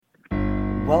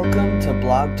Welcome to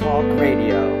Blog Talk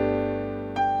Radio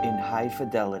in high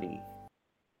fidelity.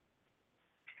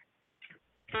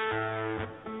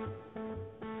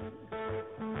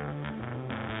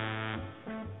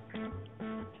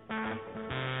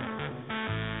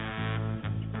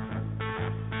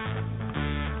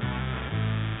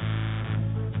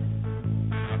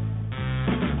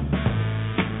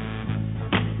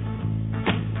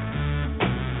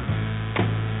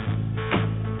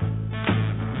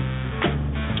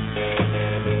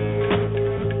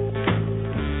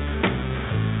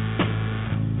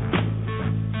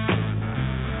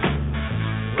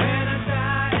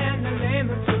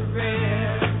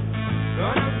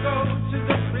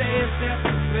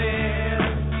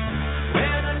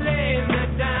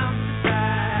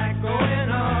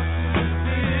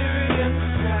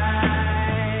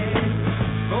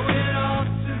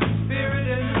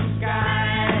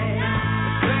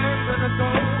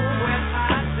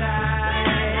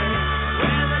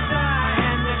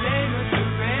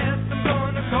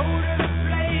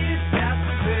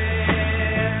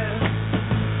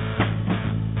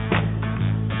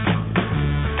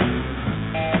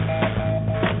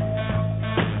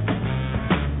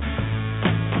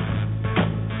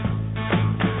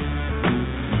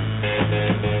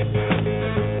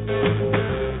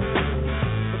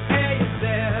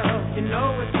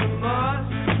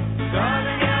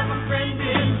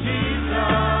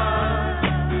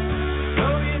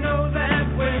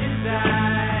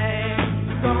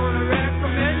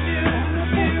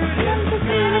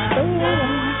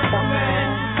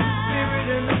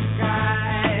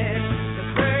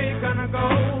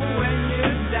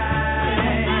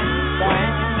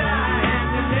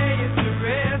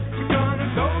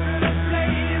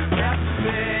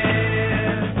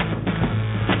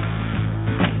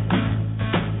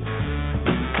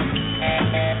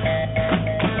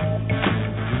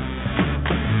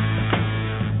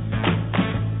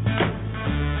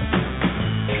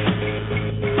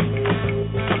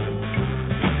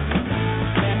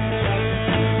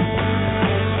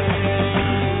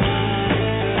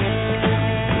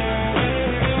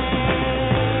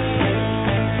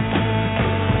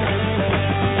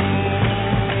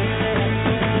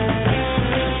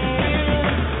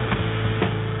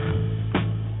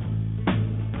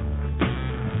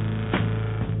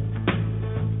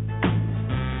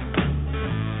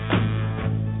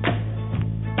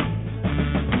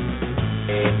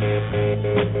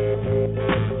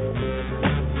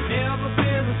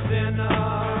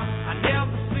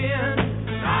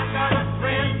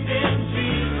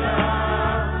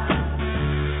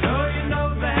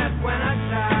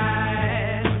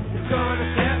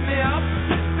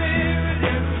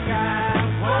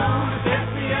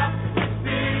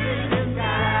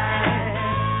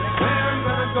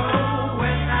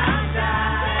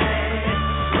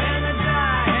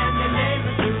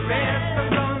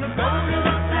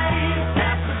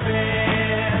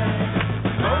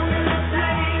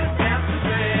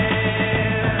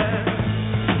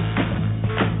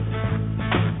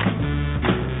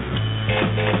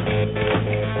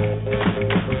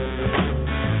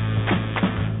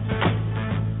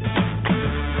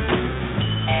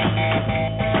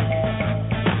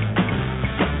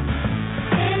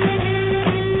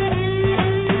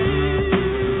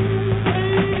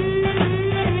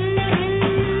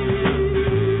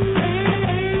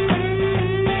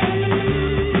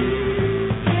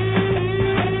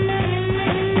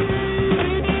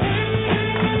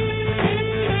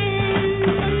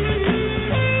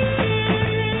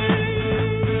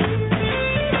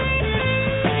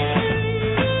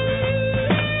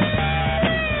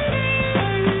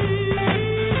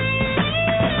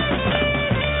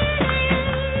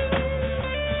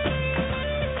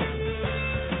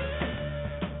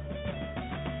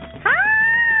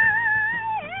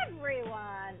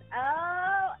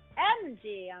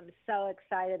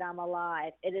 I'm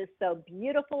alive. It is so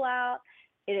beautiful out.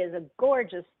 It is a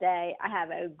gorgeous day. I have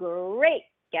a great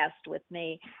guest with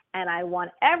me, and I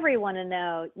want everyone to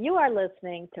know you are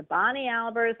listening to Bonnie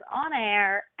Albers on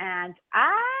air, and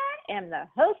I am the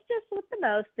hostess with the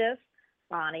mostest,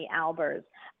 Bonnie Albers.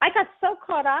 I got so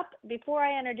caught up before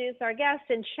I introduce our guest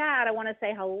in chat. I want to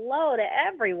say hello to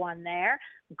everyone there.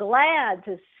 Glad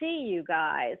to see you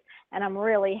guys, and I'm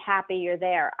really happy you're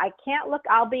there. I can't look.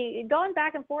 I'll be going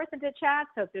back and forth into chat,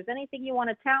 so if there's anything you want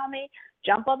to tell me,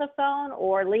 jump on the phone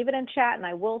or leave it in chat, and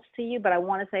I will see you, but I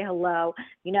want to say hello.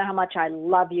 You know how much I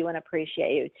love you and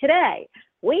appreciate you. Today,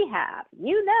 we have,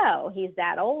 he's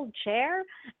that old chair.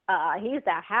 He's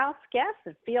that house guest.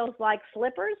 It feels like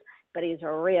slippers, but he's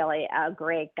really a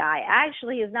great guy.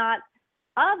 Actually, he's not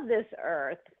of this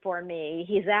earth for me.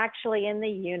 He's actually in the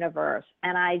universe,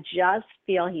 and I just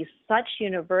feel he's such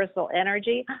universal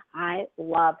energy. I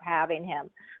love having him.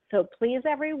 So please,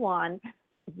 everyone,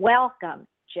 welcome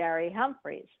Jerry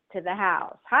Humphreys to the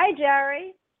house. Hi,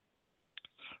 Jerry.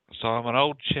 So I'm an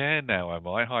old chair now, am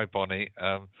I? Hi, Bonnie.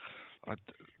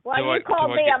 Well, you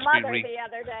called me a mother the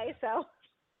other day, so.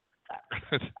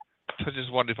 I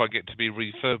just wonder if I get to be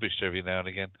refurbished every now and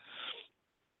again.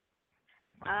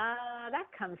 That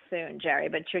comes soon, Jerry.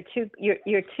 But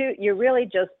you're really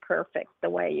just perfect the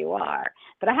way you are.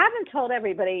 But I haven't told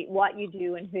everybody what you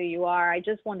do and who you are. I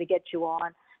just wanted to get you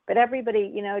on. But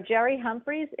everybody, Jerry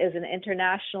Humphreys is an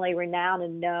internationally renowned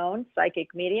and known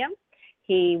psychic medium.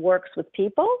 He works with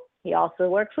people. He also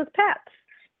works with pets.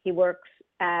 He works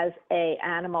as an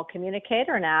animal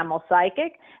communicator, an animal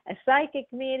psychic, a psychic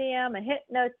medium, a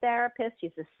hypnotherapist.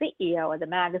 He's the CEO of the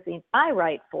magazine I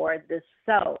write for, this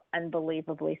so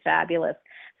unbelievably fabulous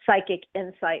Psychic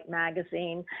Insight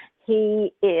magazine.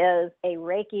 He is a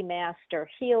Reiki Master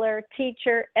healer,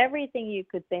 teacher, everything you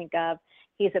could think of.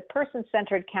 He's a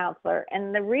person-centered counselor.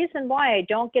 And the reason why I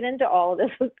don't get into all of this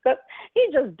is because he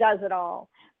just does it all.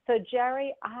 So,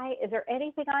 Jerry, is there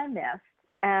anything I missed?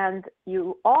 And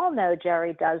you all know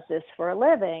Jerry does this for a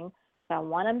living. So I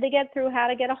want him to get through how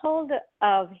to get a hold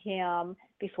of him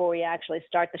before we actually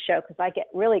start the show, because I get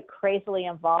really crazily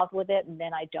involved with it, and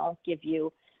then I don't give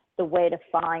you the way to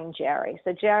find Jerry.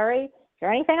 So, Jerry, is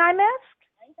there anything I missed?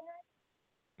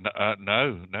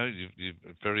 No, you've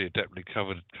very adeptly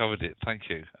covered it. Thank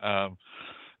you.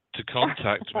 To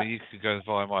contact me, you can go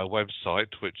via my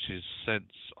website, which is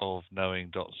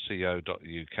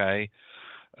senseofknowing.co.uk.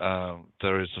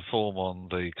 There is a form on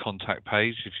the contact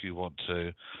page if you want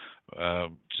to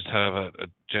just have a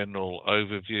general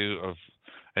overview of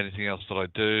anything else that I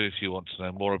do, if you want to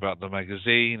know more about the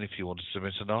magazine, if you want to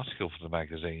submit an article for the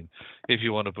magazine, if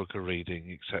you want to book a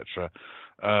reading, etc.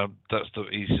 That's the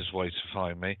easiest way to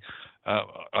find me.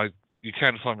 You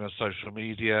can find me on social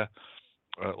media,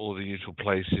 all the usual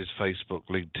places, Facebook,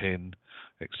 LinkedIn,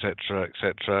 etc.,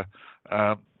 etc.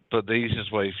 But the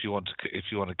easiest way, if you want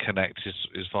to connect,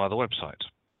 is via the website.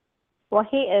 Well,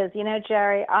 he is.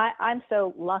 Jerry, I'm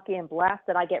so lucky and blessed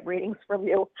that I get readings from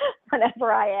you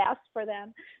whenever I ask for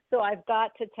them. So I've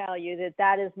got to tell you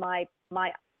that is my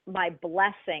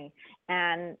blessing,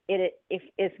 and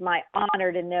it's my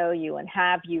honor to know you and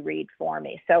have you read for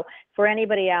me. So for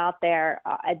anybody out there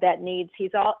that needs, he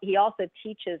also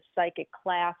teaches psychic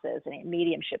classes and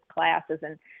mediumship classes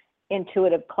and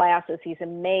intuitive classes. He's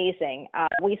amazing.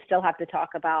 We still have to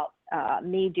talk about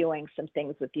me doing some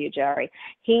things with you, Jerry.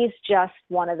 He's just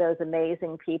one of those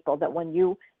amazing people that when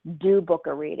you do book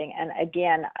a reading, and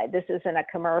again, this isn't a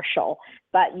commercial,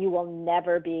 but you will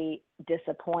never be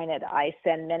disappointed. I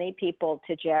send many people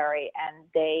to Jerry, and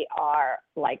they are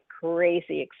like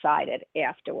crazy excited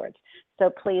afterwards. So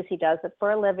please, he does it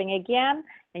for a living again,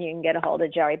 and you can get a hold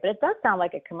of Jerry. But it does sound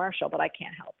like a commercial, but I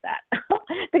can't help that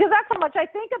because that's how much I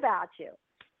think about you.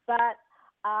 But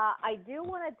I do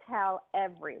want to tell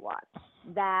everyone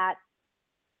that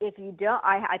if you don't,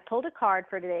 I pulled a card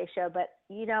for today's show, but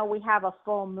we have a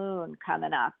full moon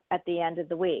coming up at the end of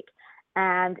the week,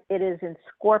 and it is in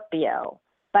Scorpio,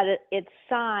 but its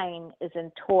sign is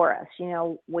in Taurus.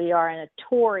 We are in a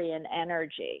Taurian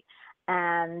energy,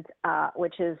 and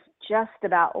which is just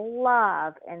about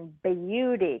love and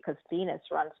beauty, because Venus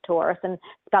runs Taurus, and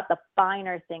it's about the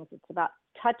finer things. It's about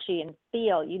touchy and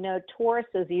feel. Taurus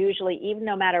is usually, even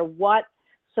no matter what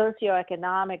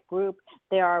socioeconomic group,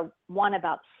 they are one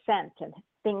about scent, and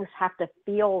things have to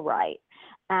feel right.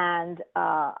 And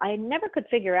I never could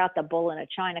figure out the bull in a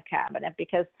china cabinet,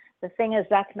 because the thing is,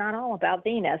 that's not all about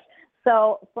Venus.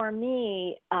 So for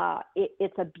me,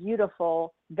 it's a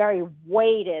beautiful, very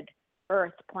weighted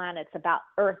Earth planet. It's about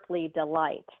earthly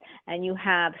delights. And you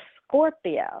have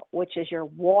Scorpio, which is your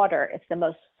water. It's the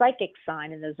most psychic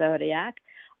sign in the zodiac,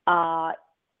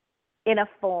 in a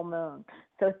full moon.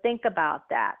 So think about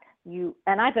that.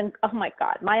 I've been, oh my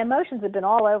God, my emotions have been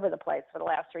all over the place for the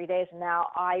last 3 days. And now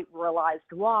I realized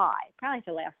why, probably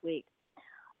for last week.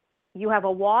 You have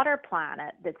a water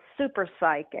planet that's super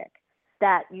psychic,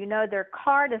 that, their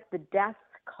card is the death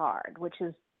card, which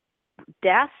is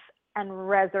death and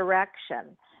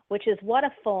resurrection, which is what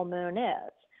a full moon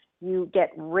is. You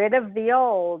get rid of the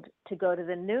old to go to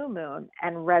the new moon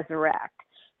and resurrect.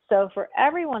 So for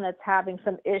everyone that's having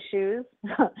some issues,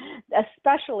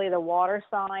 especially the water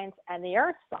signs and the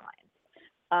earth signs,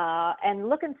 and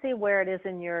look and see where it is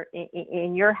in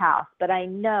your house. But I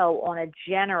know on a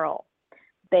general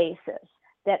basis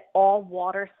that all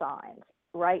water signs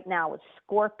right now with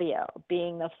Scorpio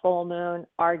being the full moon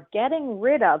are getting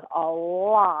rid of a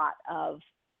lot of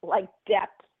like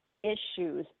depth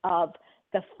issues of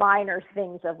the finer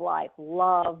things of life,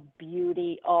 love,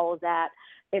 beauty, all of that.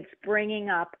 It's bringing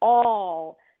up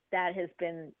all that has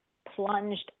been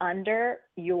plunged under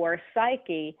your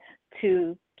psyche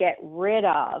to get rid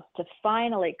of, to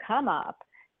finally come up,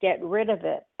 get rid of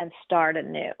it, and start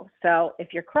anew. So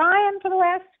if you're crying for the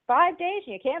last 5 days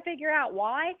and you can't figure out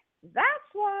why,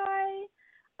 that's why.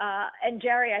 And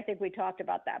Jerry, I think we talked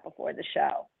about that before the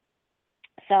show.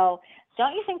 So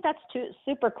don't you think that's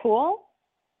super cool?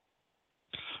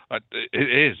 It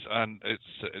is, and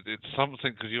it's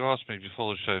something, because you asked me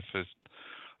before the show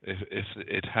if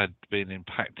it had been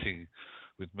impacting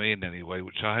with me in any way,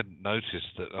 which I hadn't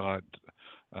noticed that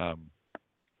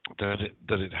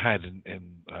it had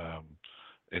in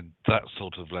that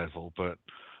sort of level. But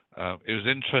it was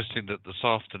interesting that this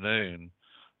afternoon,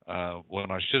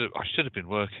 when I should have been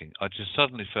working, I just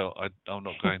suddenly felt I'm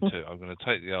not going to. I'm going to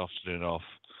take the afternoon off.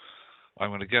 I'm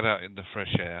going to get out in the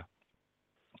fresh air,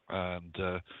 and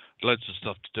loads of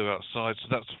stuff to do outside. So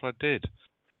that's what I did.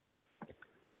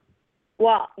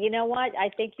 Well, you know what? I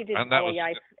think you did. And that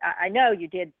I know you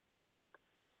did.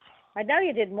 I know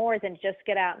you did more than just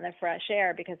get out in the fresh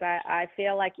air, because I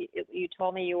feel like you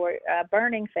told me you were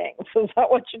burning things. Is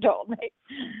that what you told me?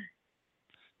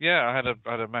 Yeah, I had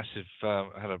a massive,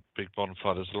 had a big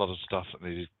bonfire. There's a lot of stuff that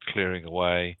needed clearing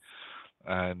away,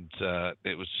 and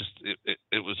it was just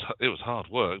it was hard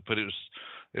work, but it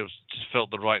was just felt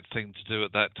the right thing to do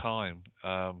at that time.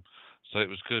 So it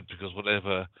was good, because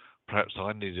whatever perhaps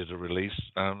I needed to release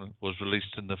was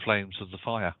released in the flames of the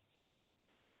fire.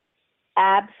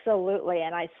 Absolutely,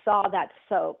 and I saw that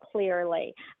so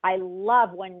clearly. I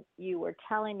love when you were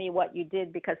telling me what you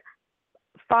did, because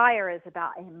fire is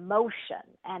about emotion,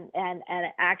 and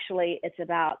actually it's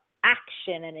about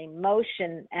action and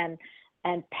emotion and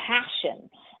passion.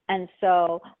 And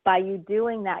so by you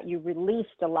doing that, you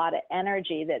released a lot of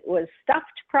energy that was stuffed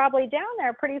probably down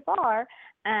there pretty far,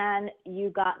 and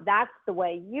that's the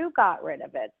way you got rid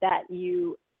of it.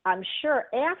 I'm sure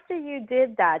after you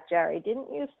did that, Jerry,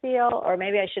 didn't you feel, or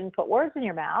maybe I shouldn't put words in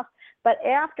your mouth, but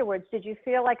afterwards, did you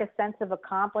feel like a sense of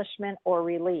accomplishment or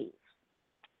relief?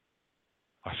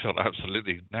 I felt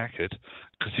absolutely knackered,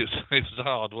 because it was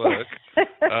hard work.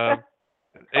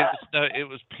 It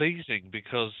was pleasing,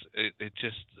 because it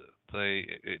just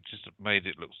made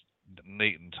it look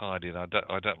neat and tidy, and I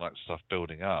don't like stuff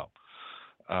building up.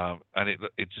 And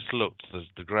it just looked,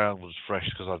 the ground was fresh,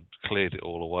 because I'd cleared it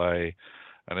all away,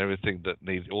 and everything that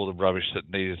needed, all the rubbish that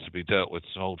needed to be dealt with,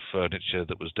 some old furniture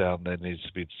that was down there needed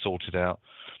to be sorted out.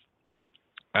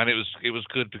 And it was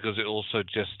good, because it also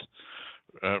just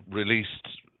released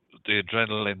the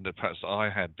adrenaline that perhaps I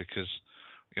had, because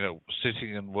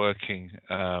sitting and working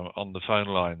on the phone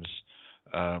lines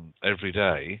every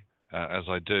day, as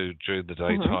I do during the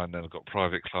daytime, then I've got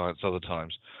private clients other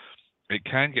times, it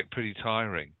can get pretty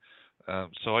tiring.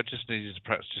 So I just needed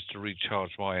perhaps just to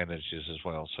recharge my energies as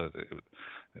well. So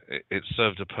it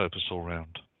served a purpose all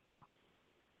round.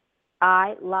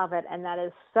 I love it, and that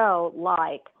is so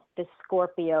like the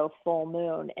Scorpio full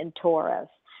moon in Taurus.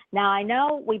 Now, I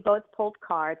know we both pulled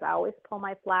cards. I always pull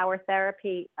my flower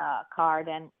therapy card,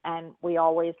 and we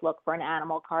always look for an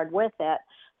animal card with it.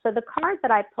 So the card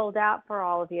that I pulled out for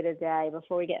all of you today,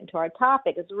 before we get into our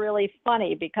topic, is really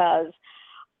funny, because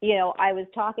I was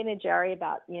talking to Jerry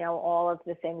about, all of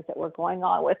the things that were going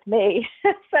on with me.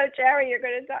 So Jerry, you're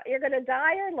going to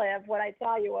die or live when I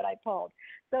tell you what I pulled.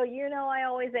 So, I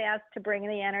always ask to bring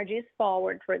the energies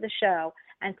forward for the show,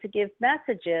 and to give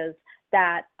messages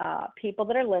that people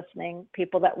that are listening,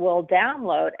 people that will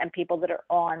download, and people that are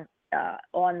on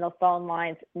the phone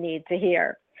lines need to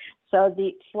hear. So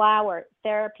the flower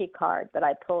therapy card that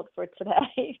I pulled for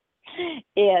today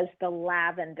is the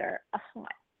lavender. Oh my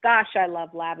gosh, I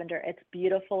love lavender. It's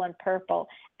beautiful and purple,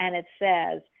 and it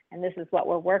says, and this is what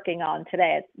we're working on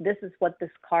today, this is what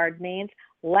this card means: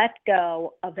 let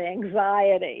go of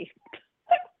anxiety.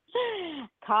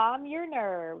 Calm your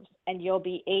nerves, and you'll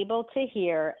be able to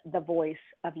hear the voice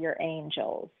of your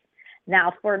angels.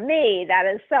 Now, for me, that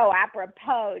is so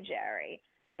apropos, Jerry,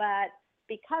 but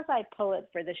because I pull it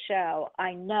for the show,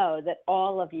 I know that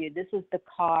all of you, this is the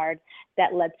card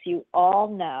that lets you all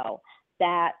know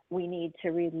that we need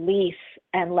to release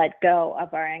and let go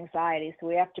of our anxiety. So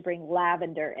we have to bring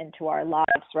lavender into our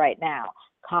lives right now.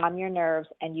 Calm your nerves,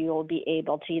 and you will be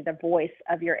able to hear the voice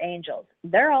of your angels.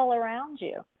 They're all around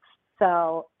you.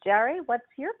 So, Jerry, what's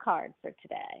your card for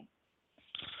today?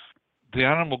 The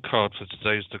animal card for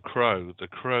today is the crow. The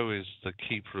crow is the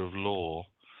keeper of law.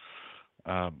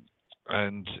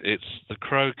 and the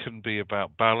crow can be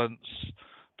about balance,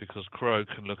 because crow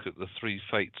can look at the three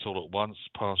fates all at once: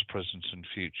 past, present, and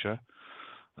future.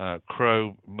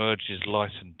 Crow merges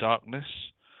light and darkness,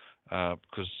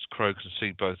 because crow can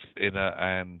see both inner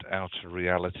and outer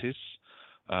realities.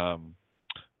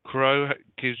 Crow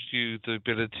gives you the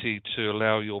ability to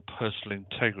allow your personal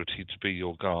integrity to be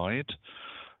your guide,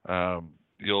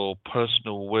 your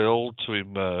personal will to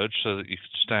emerge so that you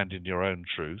can stand in your own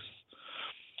truth.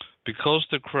 Because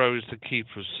the crow is the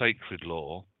keeper of sacred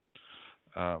law,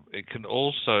 it can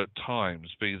also at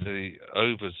times be the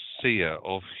overseer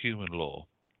of human law.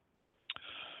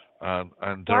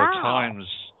 And there are times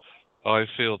I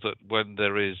feel that when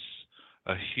there is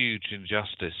a huge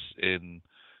injustice in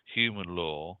human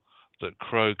law, that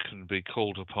crow can be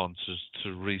called upon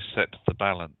to reset the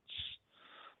balance.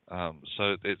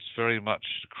 So it's very much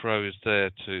crow is there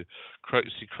to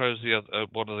crow's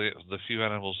one of the few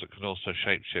animals that can also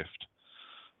shapeshift.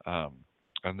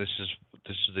 And this is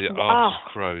the art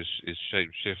of crow is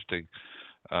shape shifting.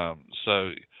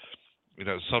 So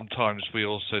sometimes we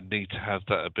also need to have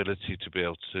that ability to be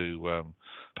able to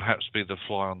perhaps be the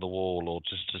fly on the wall, or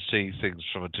just to see things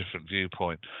from a different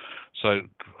viewpoint. So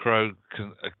crow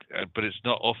can, but it's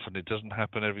not often. It doesn't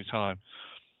happen every time.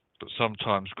 But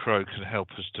sometimes crow can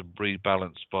help us to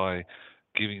rebalance by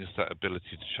giving us that ability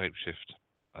to shapeshift,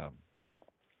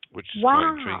 which is quite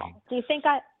intriguing. Do you think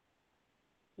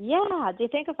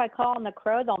if I call on the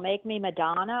crow, they'll make me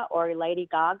Madonna or Lady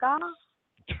Gaga?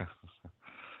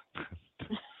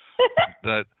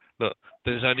 Look,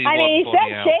 there's only one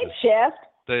Bonnie Albers. Shapeshift.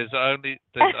 There's only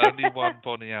one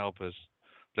Bonnie Albers.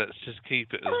 Let's just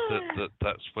keep it as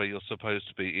that's where you're supposed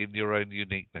to be, in your own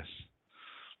uniqueness.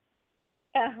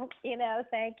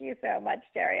 Thank you so much,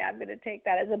 Jerry. I'm going to take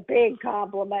that as a big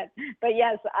compliment. But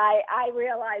yes, I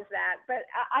realize that. But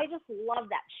I just love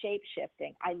that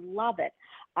shape-shifting. I love it.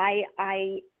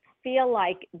 I feel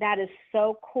like that is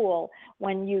so cool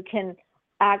when you can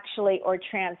actually or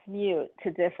transmute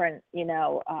to different,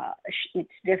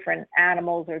 different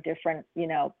animals or different,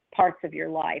 parts of your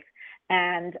life.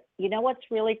 And what's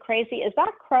really crazy is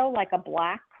that crow like a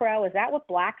black crow? Is that what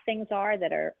black things are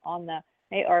that are on the,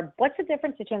 or what's the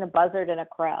difference between a buzzard and a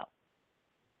crow?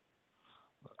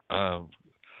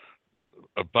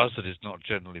 A buzzard is not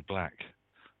generally black.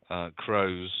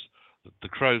 Crows, the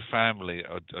crow family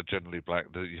are generally black.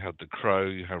 You have the crow,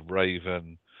 you have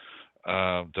raven. There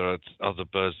are other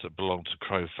birds that belong to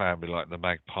crow family, like the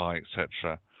magpie,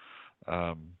 etc.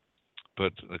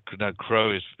 But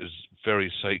crow is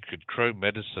very sacred. Crow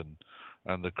medicine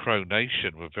and the Crow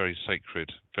Nation were very sacred,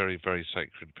 very, very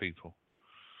sacred people.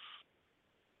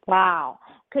 Wow.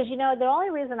 Because, the only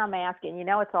reason I'm asking,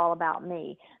 it's all about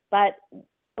me, but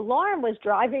Lauren was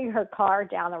driving her car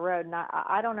down the road, and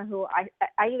I don't know who,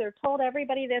 I either told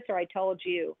everybody this or I told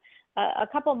you a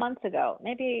couple months ago,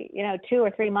 maybe, 2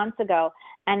 or 3 months ago,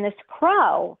 and this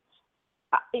crow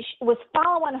was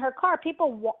following her car.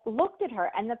 People looked at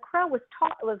her, and the crow was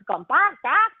going back,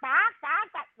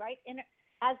 right,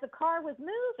 as the car was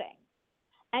moving.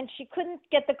 And she couldn't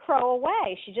get the crow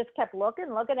away. She just kept looking,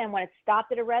 and when it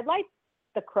stopped at a red light,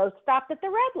 the crow stopped at the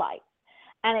red light.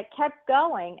 And it kept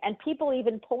going, and people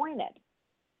even pointed.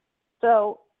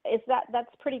 So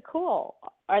that's pretty cool.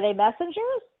 Are they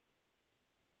messengers?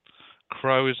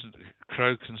 Crow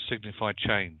can signify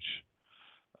change.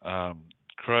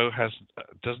 Crow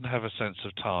doesn't have a sense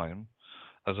of time.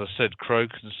 As I said, crow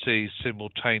can see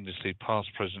simultaneously past,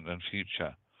 present, and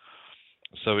future.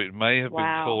 So it may have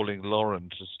been calling Lauren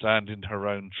to stand in her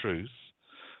own truth,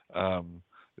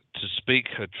 to speak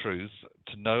her truth,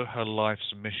 to know her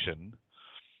life's mission,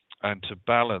 and to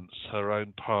balance her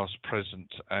own past,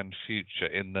 present, and future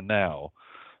in the now.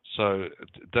 So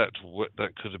that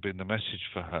could have been the message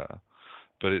for her.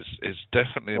 But it's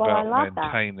definitely about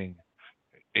maintaining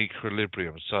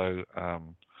equilibrium. So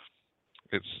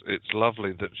it's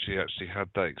lovely that she actually had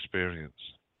that experience.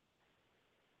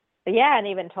 Yeah, and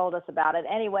even told us about it.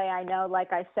 Anyway, I know,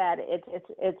 like I said,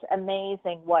 it's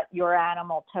amazing what your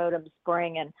animal totems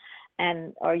bring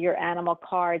or your animal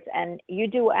cards. And you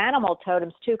do animal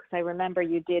totems too, because I remember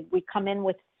we come in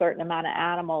with a certain amount of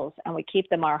animals and we keep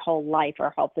them our whole life,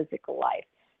 our whole physical life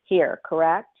here,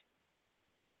 correct?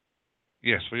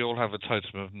 Yes, we all have a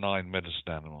totem of 9 medicine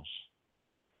animals.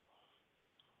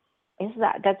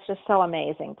 That's just so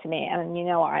amazing to me. And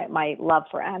my love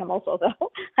for animals,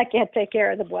 although I can't take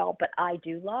care of them well, but I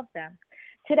do love them.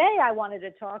 Today I wanted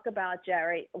to talk about,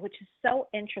 Jerry, which is so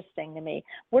interesting to me.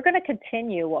 We're going to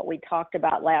continue what we talked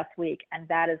about last week, and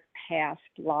that is past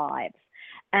lives.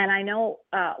 And I know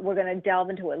we're going to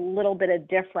delve into a little bit of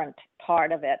different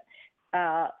part of it.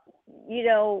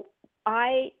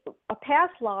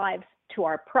 past lives to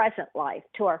our present life,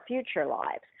 to our future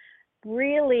lives,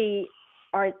 really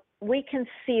we can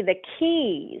see the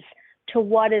keys to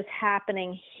what is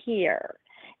happening here.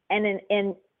 And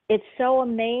it's so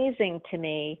amazing to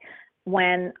me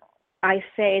when I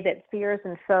say that fears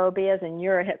and phobias, and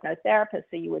you're a hypnotherapist,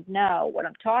 so you would know what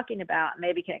I'm talking about,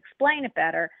 maybe can explain it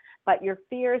better, but your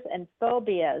fears and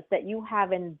phobias that you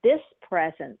have in this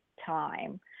present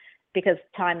time, because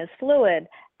time is fluid,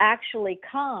 actually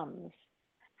comes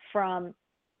from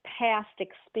past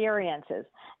experiences.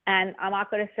 And I'm not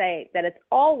going to say that it's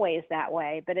always that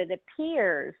way, but it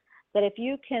appears that if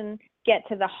you can get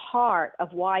to the heart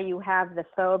of why you have the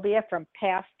phobia from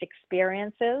past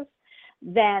experiences,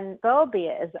 then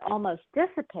phobia is almost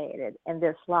dissipated in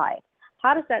this life.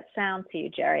 How does that sound to you,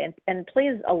 Jerry? And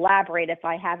please elaborate if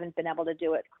I haven't been able to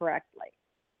do it correctly.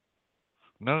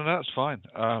 No, that's fine.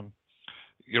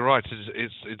 You're right.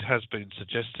 It has been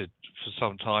suggested for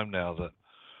some time now that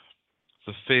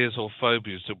the fears or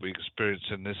phobias that we experience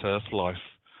in this earth life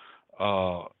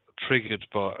are triggered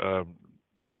by,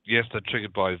 yes, they're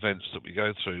triggered by events that we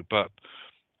go through, but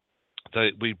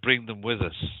we bring them with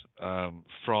us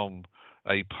from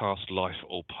a past life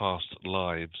or past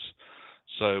lives.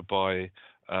 So by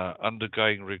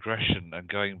undergoing regression and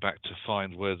going back to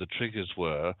find where the triggers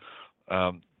were,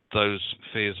 those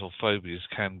fears or phobias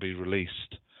can be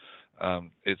released.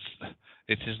 It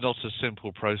is not a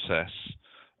simple process,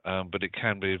 but it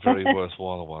can be a very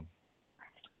worthwhile one.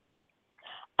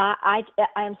 I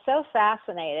am so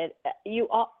fascinated. You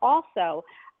also,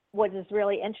 what is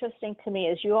really interesting to me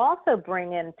is you also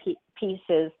bring in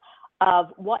pieces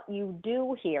of what you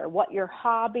do here, what your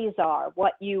hobbies are,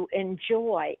 what you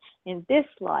enjoy in this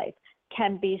life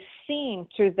can be seen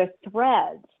through the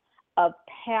threads of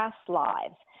past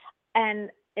lives. And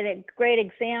a great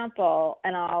example,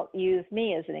 and I'll use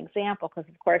me as an example because,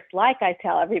 of course, like I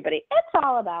tell everybody, it's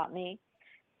all about me.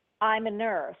 I'm a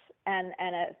nurse and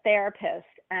a therapist,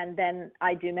 and then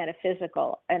I do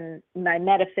metaphysical, and my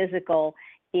metaphysical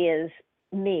is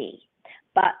me.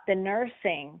 But the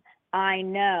nursing, I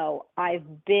know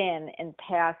I've been in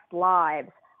past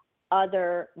lives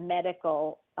other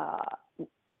medical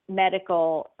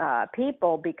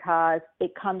people because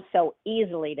it comes so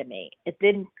easily to me. It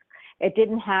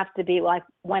didn't have to be like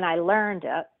when I learned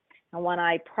it and when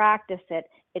I practice it,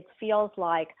 it feels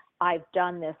like I've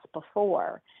done this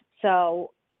before.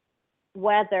 So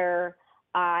whether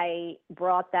I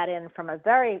brought that in from a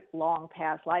very long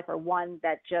past life or one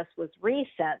that just was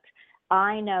recent,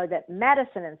 I know that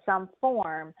medicine in some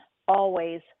form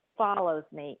always follows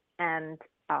me. And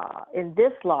in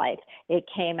this life, it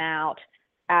came out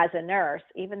as a nurse,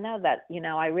 even though that,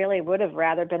 I really would have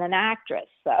rather been an actress.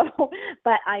 So,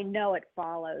 but I know it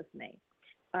follows me.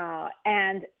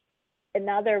 And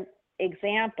another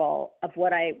example of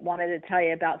what I wanted to tell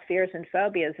you about fears and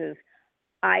phobias is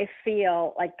I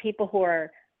feel like people who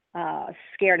are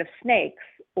scared of snakes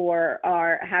or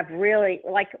have really,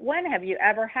 like, when have you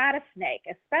ever had a snake,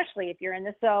 especially if you're in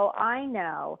the, so I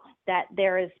know that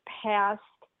there is past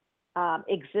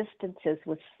existences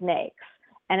with snakes.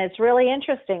 And it's really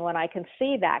interesting when I can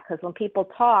see that, because when people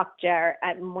talk, Jared,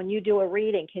 when you do a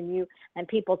reading, and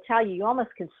people tell you, you almost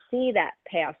can see that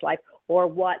past life or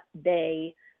what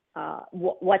they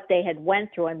had went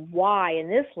through and why in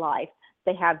this life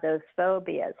they have those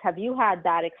phobias. Have you had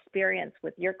that experience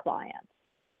with your clients?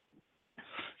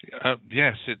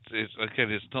 Yes,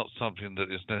 it's not something that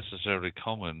is necessarily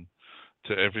common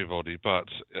to everybody, but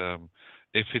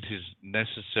if it is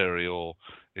necessary, or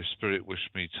if Spirit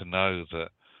wished me to know that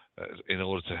in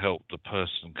order to help the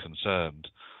person concerned,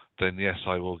 then yes,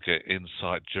 I will get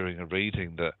insight during a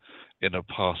reading that in a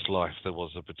past life there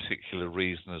was a particular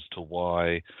reason as to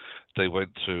why they went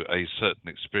through a certain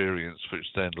experience, which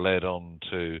then led on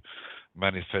to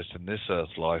manifest in this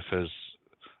earth life as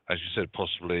you said,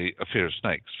 possibly a fear of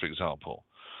snakes, for example,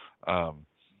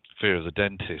 fear of the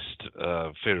dentist,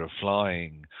 fear of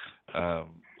flying.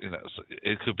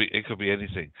 It could be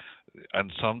anything.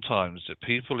 And sometimes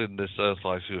people in this earth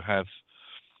life who have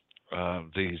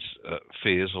these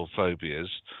fears or phobias,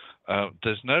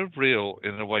 there's no real,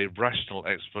 in a way, rational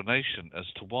explanation as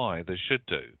to why they should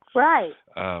do. Right.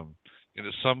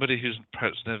 Somebody who's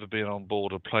perhaps never been on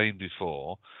board a plane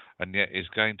before and yet is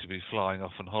going to be flying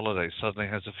off on holiday suddenly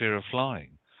has a fear of flying.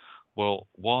 Well,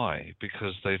 why?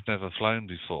 Because they've never flown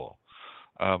before.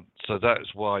 So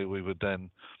that's why we would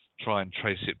then try and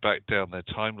trace it back down their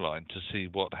timeline to see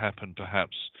what happened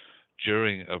perhaps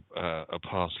during a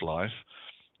past life,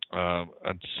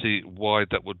 and see why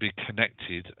that would be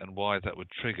connected and why that would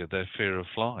trigger their fear of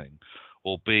flying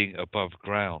or being above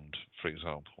ground, for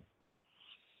example.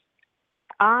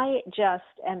 I just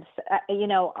am,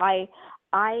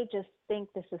 I just think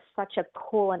this is such a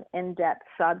cool and in-depth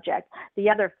subject. The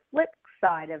other flip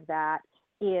side of that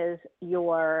is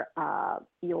your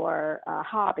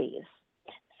hobbies.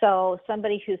 So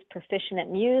somebody who's proficient at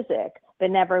music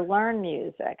but never learned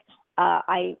music.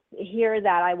 I hear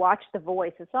that. I watch The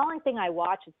Voice. It's the only thing I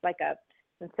watch. It's like a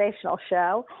sensational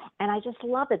show, and I just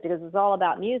love it because it's all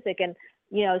about music. And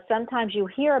sometimes you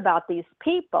hear about these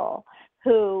people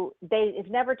who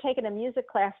they've never taken a music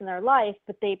class in their life,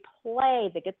 but they play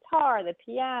the guitar, the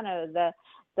piano,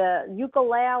 the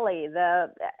ukulele,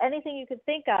 anything you could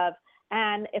think of.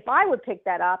 And if I would pick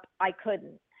that up, I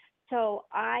couldn't. So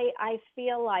I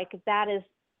feel like that is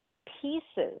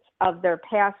pieces of their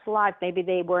past life. Maybe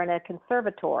they were in a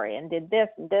conservatory and did this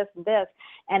and this and this,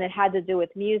 and it had to do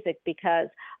with music, because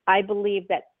I believe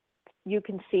that you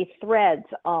can see threads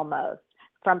almost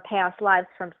from past lives,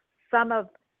 from some of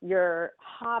your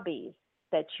hobbies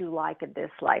that you like in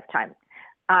this lifetime.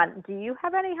 Do you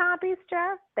have any hobbies,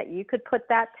 Jeff, that you could put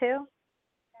that to?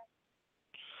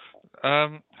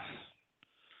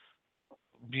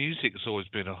 Music's always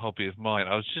been a hobby of mine.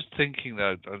 I was just thinking,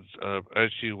 though,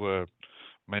 as you were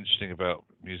mentioning about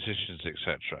musicians,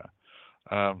 etc.,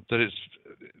 that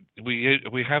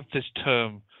we have this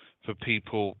term for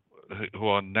people who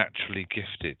are naturally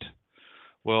gifted.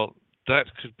 Well, that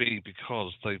could be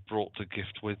because they brought the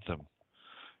gift with them.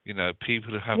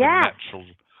 People who have a natural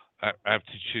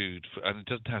aptitude, and it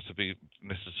doesn't have to be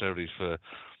necessarily for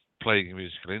playing a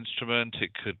musical instrument.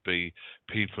 It could be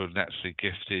people who are naturally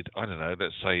gifted, I don't know,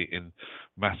 let's say in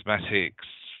mathematics,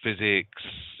 physics,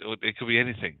 or it could be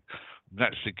anything.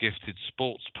 Naturally gifted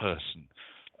sports person,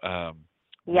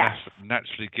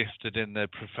 naturally gifted in their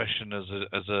profession as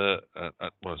a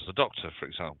doctor, for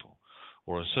example,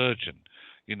 or a surgeon.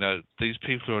 These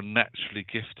people who are naturally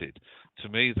gifted, to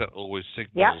me, that always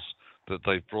signals that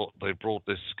they brought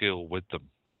this skill with them.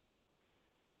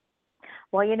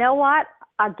 Well, you know what?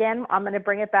 Again, I'm going to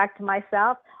bring it back to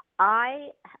myself. I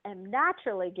am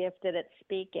naturally gifted at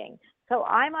speaking. So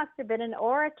I must have been an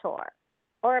orator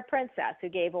or a princess who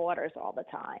gave orders all the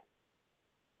time.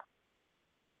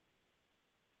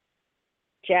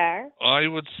 Jer? I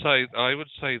would say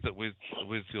that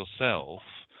with yourself,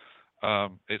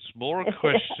 it's more a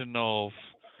question of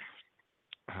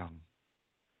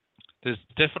there's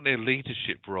definitely a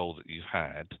leadership role that you've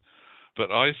had, but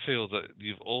I feel that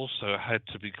you've also had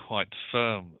to be quite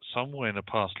firm somewhere in a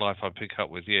past life. I pick up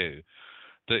with you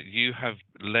that you have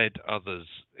led others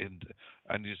in,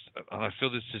 and I feel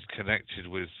this is connected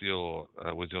with your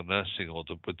nursing or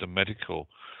with the medical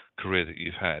career that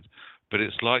you've had. But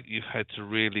it's like you've had to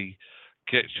really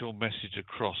get your message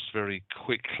across very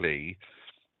quickly.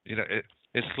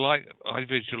 It's like I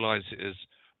visualize it as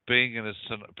being in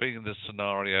the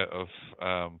scenario of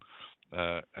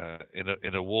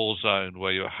in a war zone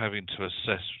where you're having to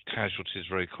assess casualties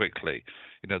very quickly.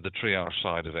 The triage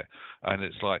side of it, and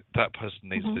it's like that person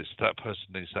needs this, that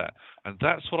person needs that, and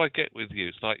that's what I get with you.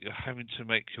 It's like you're having to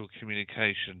make your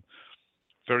communication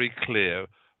very clear,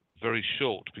 very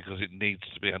short, because it needs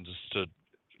to be understood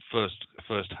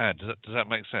firsthand. Does that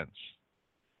make sense?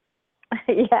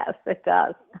 Yes, it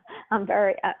does.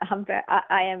 I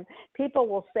am. People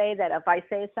will say that if I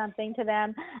say something to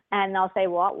them, and they'll say,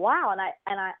 "Well, wow,"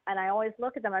 and I always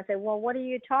look at them. I say, "Well, what are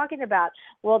you talking about?"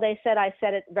 Well, they said I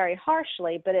said it very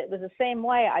harshly, but it was the same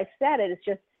way I said it. It's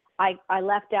just I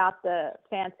left out the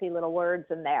fancy little words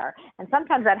in there, and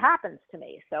sometimes that happens to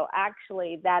me. So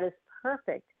actually, that is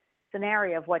perfect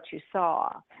scenario of what you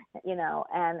saw,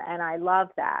 and I love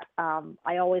that.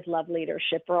 I always love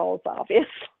leadership roles,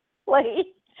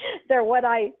 obviously. They're what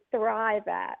I thrive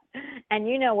at. And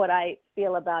you know what I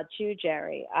feel about you,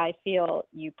 Jerry. I feel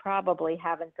you probably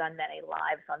haven't done many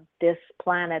lives on this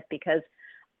planet, because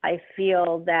I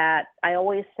feel that I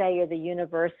always say you're the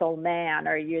universal man,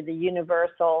 or you're the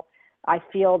universal. I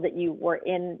feel that you were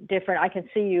in different, I can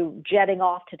see you jetting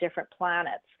off to different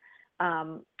planets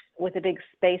with a big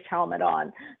space helmet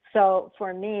on. So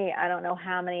for me, I don't know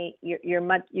how many, your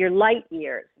light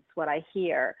years is what I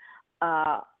hear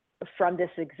from this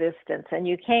existence. And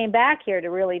you came back here to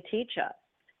really teach us.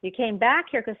 You came back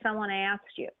here because someone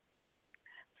asked you.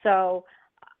 So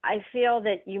I feel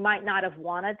that you might not have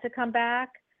wanted to come back.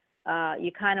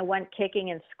 You kind of went kicking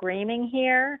and screaming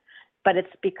here, but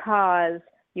it's because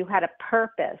you had a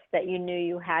purpose that you knew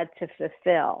you had to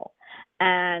fulfill.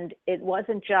 And it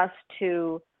wasn't just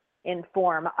to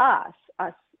inform us,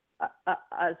 I'm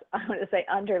going to say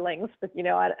underlings, but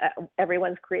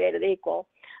everyone's created equal.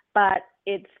 But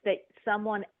it's that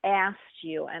someone asked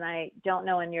you, and I don't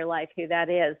know in your life who that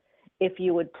is, if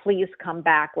you would please come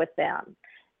back with them.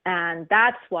 And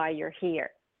that's why you're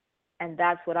here. And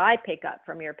that's what I pick up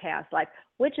from your past life,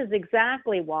 which is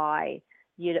exactly why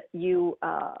you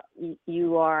are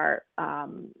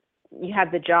you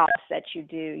have the jobs that you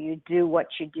do. You do what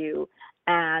you do,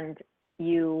 and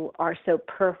you are so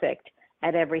perfect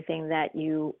at everything that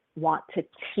you want to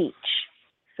teach.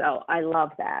 So I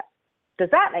love that. Does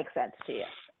that make sense to you?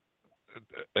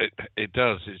 It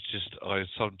does. It's just I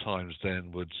sometimes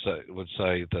then would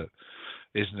say that,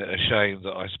 isn't it a shame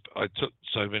that I took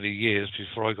so many years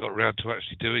before I got around to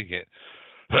actually doing it?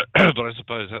 But I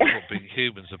suppose that's what being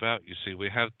human's about. You see, we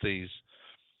have these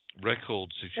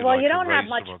records, if you like. Well, you don't have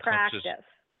much practice.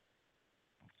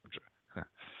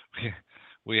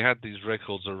 We had these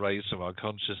records erased from our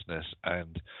consciousness,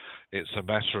 and it's a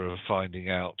matter of finding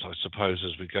out, I suppose,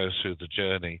 as we go through the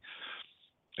journey,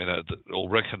 or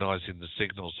recognizing the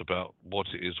signals about what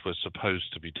it is we're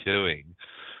supposed to be doing.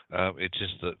 It's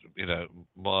just that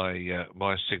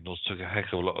my signals took a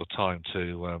heck of a lot of time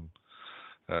to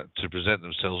present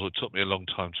themselves. It took me a long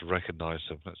time to recognize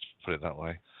them. Let's put it that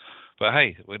way. But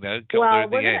hey, got there in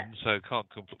the end, so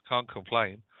can't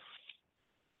complain.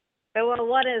 Well,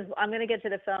 I'm going to get to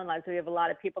the phone lines. We have a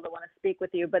lot of people that want to speak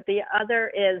with you. But the other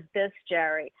is this,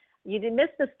 Jerry. You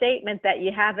missed the statement that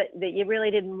you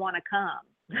really didn't want to come.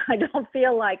 I don't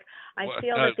feel like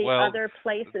that the other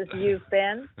places you've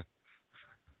been.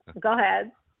 Go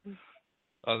ahead.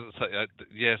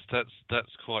 Yes,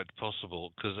 that's quite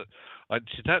possible, because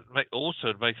that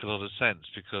also make a lot of sense,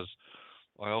 because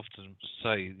I often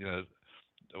say,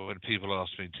 when people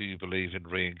ask me, do you believe in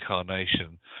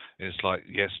reincarnation? It's like,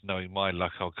 yes, knowing my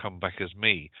luck, I'll come back as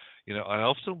me. I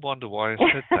often wonder why I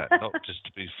said that, not just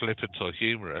to be flippant or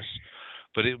humorous,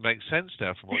 but it makes sense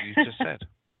now from what you just said.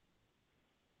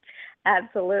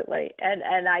 Absolutely,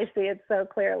 and I see it so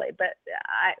clearly. But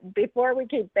before we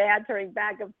keep bantering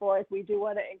back and forth, we do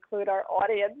want to include our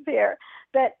audience here.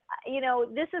 That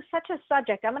this is such a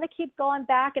subject. I'm going to keep going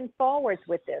back and forwards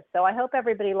with this. So I hope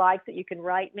everybody likes it. You can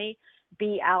write me,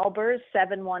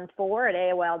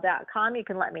 balbers714@AOL.com. You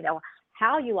can let me know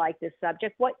how you like this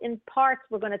subject. What in parts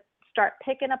we're going to start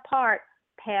picking apart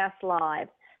past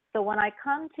lives. So when I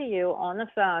come to you on the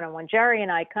phone, and when Jerry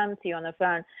and I come to you on the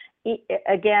phone,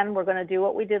 again, we're going to do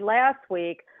what we did last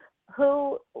week.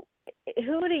 What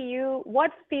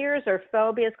fears or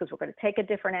phobias, because we're going to take a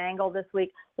different angle this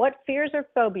week, what fears or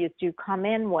phobias do you come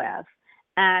in with,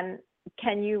 and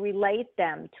can you relate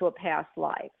them to a past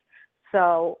life?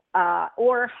 So,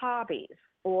 or hobbies,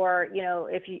 or,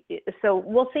 so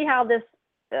we'll see how this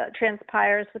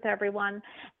transpires with everyone.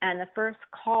 And the first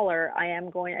caller,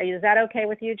 is that okay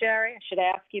with you, Jerry? I should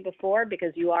ask you before,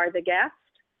 because you are the guest,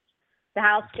 the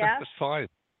house guest. That's fine.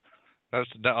 I'm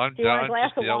just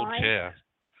the old chair.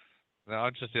 No,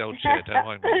 I'm just the old chair. Don't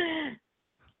mind me.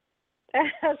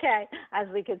 Okay. As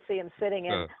we could see him sitting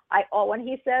in, when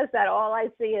he says that, all I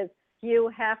see is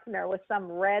Hugh Hefner with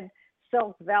some red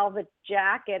silk velvet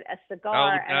jacket, a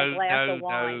cigar, and a glass of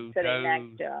wine sitting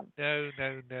next to him. No.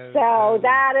 So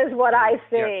that is what I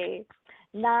see.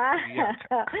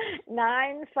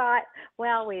 9-5.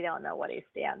 Well, we don't know what he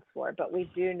stands for, but we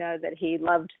do know that he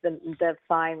loved the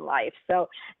fine life. So,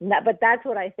 but that's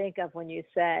what I think of when you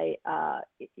say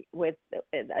with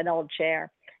an old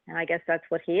chair. And I guess that's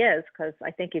what he is, because I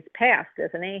think he's passed,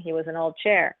 isn't he? He was an old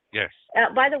chair. Yes.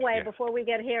 By the way, before we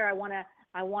get here, I want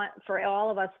for all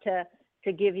of us to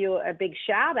give you a big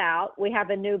shout out. We have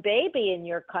a new baby in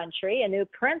your country, a new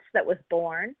prince that was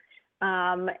born.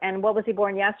 And what was he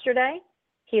born yesterday?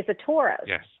 He's a Taurus.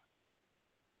 Yes.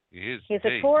 He is. He's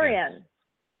a Taurian. Yes.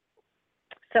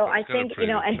 So I think,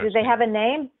 and do they have a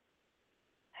name?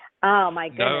 Oh my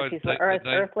goodness, he's the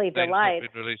earthly delight.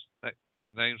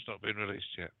 Name's not been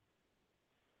released yet.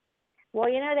 Well,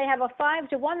 they have a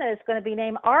 5-to-1 that is going to be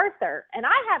named Arthur, and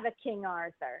I have a King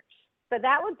Arthur. So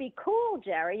that would be cool,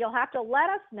 Jerry. You'll have to let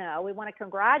us know. We want to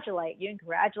congratulate you and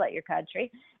congratulate your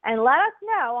country, and let us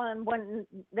know on when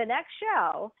the next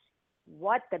show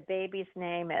what the baby's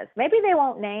name is. Maybe they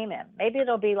won't name him. Maybe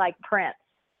it'll be like Prince.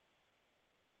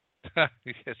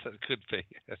 Yes, that could be.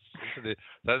 Yes.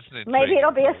 That's an maybe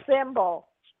it'll be a symbol.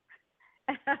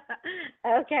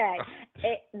 Okay.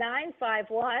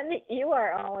 951, you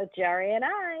are on with Jerry and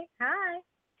I. Hi.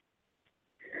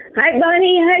 Hi,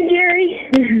 Bonnie. Hi, Jerry.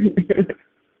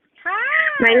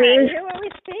 Hi. Who are we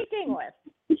speaking with?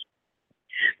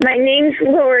 My name's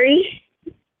Lori.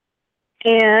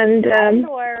 And,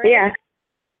 Lori. yeah.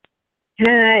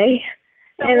 Hi.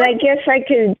 So and I guess I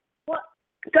could...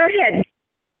 Go ahead.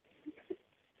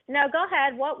 No, go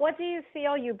ahead. What do you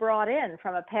feel you brought in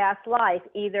from a past life?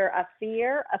 Either a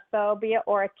fear, a phobia,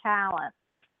 or a talent?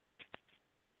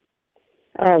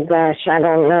 Oh gosh, I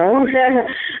don't know.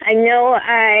 I know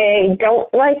I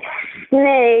don't like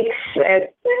snakes,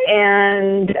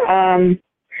 and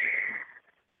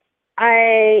I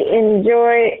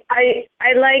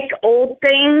like old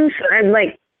things. I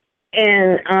like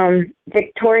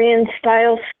Victorian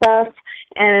style stuff,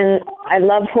 and I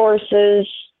love horses.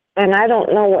 And I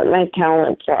don't know what my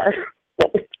talents are,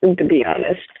 to be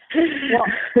honest.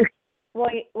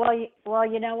 Well,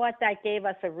 you know what? That gave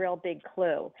us a real big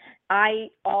clue. I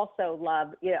also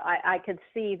love, I could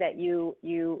see that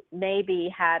you maybe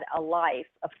had a life,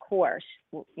 of course,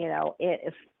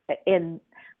 in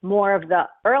more of the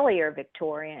earlier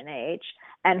Victorian age,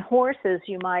 and horses,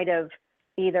 you might have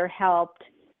either helped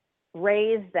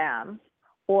raise them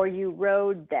or you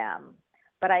rode them.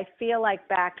 But I feel like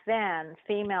back then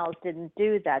females didn't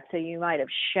do that, so you might have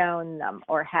shown them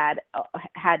or had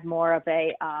more of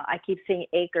a. I keep seeing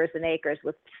acres and acres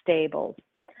with stables,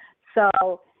 so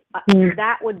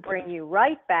that would bring you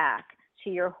right back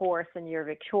to your horse and your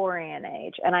Victorian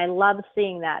age. And I love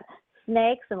seeing that.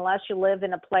 Snakes, unless you live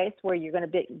in a place where you're going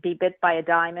to be bit by a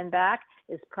diamondback,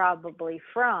 is probably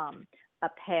from a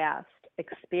past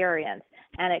experience.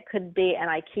 And it could be, and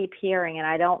I keep hearing, and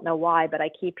I don't know why, but I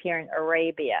keep hearing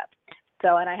Arabia.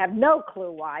 So, and I have no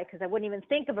clue why, because I wouldn't even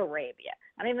think of Arabia.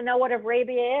 I don't even know what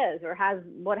Arabia is or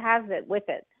what has it with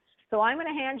it. So I'm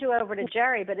going to hand you over to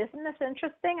Jerry, but isn't this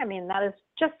interesting? I mean, that is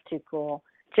just too cool.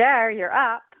 Jerry, you're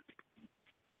up.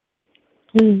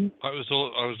 I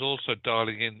was also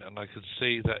dialing in, and I could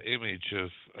see that image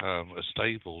of a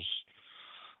stables.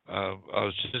 I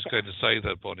was just going to say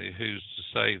that, Bonnie. Who's to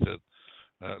say that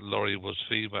Laurie was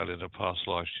female in a past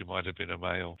life? She might have been a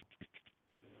male.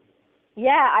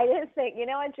 Yeah, I didn't think. You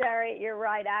know what, Jerry? You're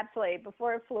right. Absolutely.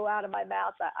 Before it flew out of my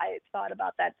mouth, I thought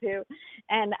about that too,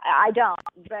 and I don't.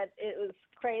 But it was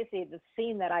crazy, the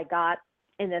scene that I got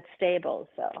in the stables.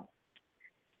 So.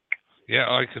 Yeah,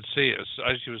 I could see it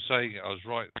as you were saying it. I was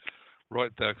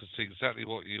right there. I could see exactly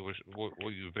what you were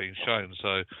being shown.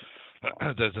 So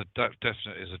there's a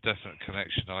definite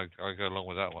connection. I go along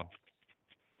with that one.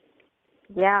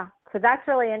 Yeah, so that's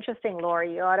really interesting,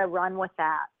 Laurie. You ought to run with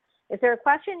that. Is there a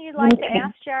question you'd like to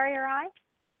ask Jerry or I?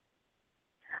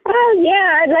 Oh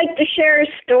yeah, I'd like to share a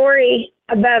story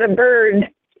about a bird.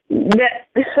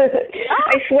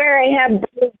 I swear I have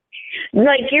birds.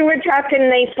 Like you were talking,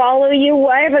 they follow you.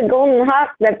 I have a golden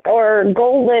hawk or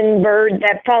golden bird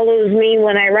that follows me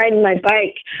when I ride my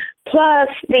bike. Plus,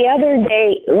 the other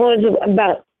day, it was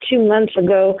about 2 months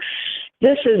ago,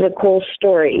 this is a cool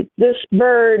story. This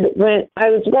bird, when I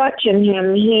was watching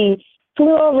him, he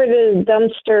flew over the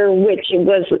dumpster, which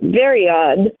was very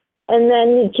odd, and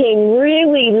then he came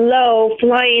really low,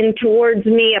 flying towards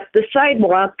me up the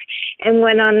sidewalk, and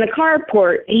went on the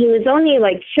carport. He was only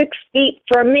like 6 feet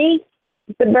from me,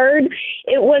 the bird.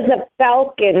 It was a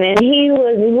falcon, and he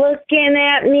was looking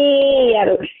at me.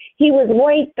 He was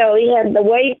white, though. He had the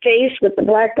white face with the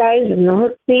black eyes and the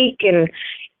hook beak, and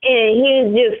he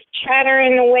was just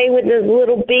chattering away with his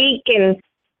little beak and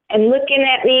looking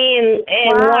at me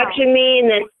and wow. watching me, and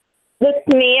then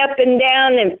looked me up and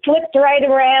down and flipped right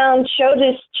around, showed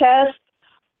his chest,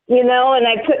 and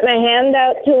I put my hand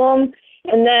out to him,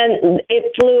 and then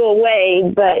it flew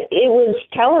away, but it was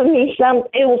telling me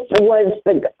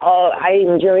something. I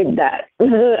enjoyed that.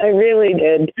 I really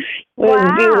did. It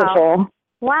was beautiful.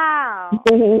 Wow.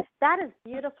 That is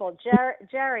beautiful.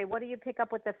 Jerry, what do you pick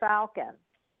up with the falcon?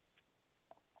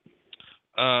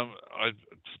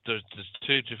 There's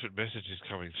two different messages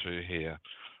coming through here.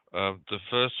 The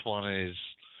first one is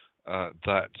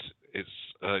that it's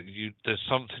there's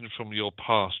something from your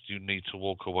past you need to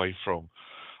walk away from,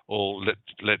 or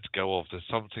let go of. There's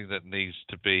something that needs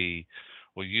to be,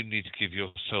 or you need to give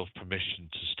yourself permission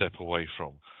to step away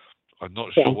from. I'm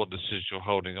not sure what this is you're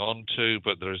holding on to,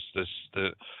 but there's this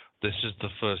is the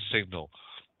first signal.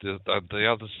 The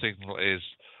other signal is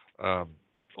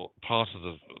part of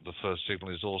the first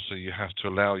signal is also you have to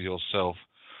allow yourself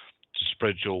to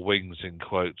spread your wings, in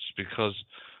quotes, because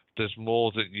there's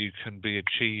more that you can be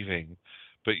achieving,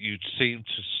 but you seem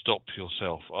to stop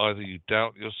yourself. Either you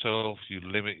doubt yourself, you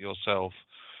limit yourself,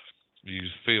 you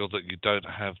feel that you don't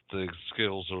have the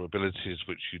skills or abilities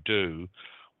which you do.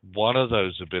 One of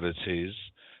those abilities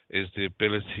is the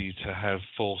ability to have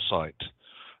foresight,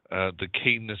 the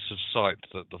keenness of sight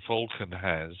that the falcon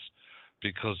has,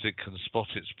 because it can spot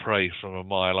its prey from a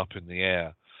mile up in the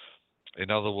air. In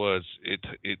other words, it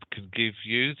can give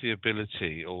you the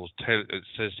ability, or it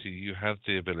says to you have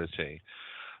the ability,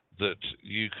 that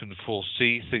you can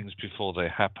foresee things before they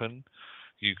happen.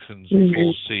 You can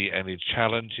foresee any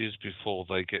challenges before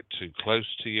they get too close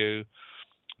to you.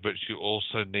 but you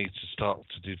also need to start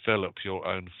to develop your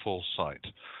own foresight.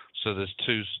 So there's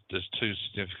two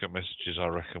significant messages, I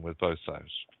reckon, with both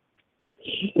those.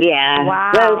 Yeah.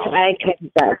 Wow. Those I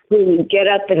could get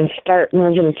up and start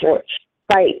moving forward.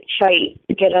 Fight,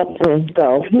 get up and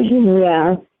go.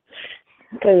 Yeah.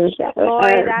 Because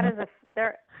Lori,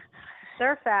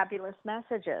 they're fabulous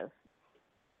messages.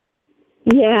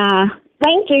 Yeah.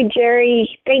 Thank you,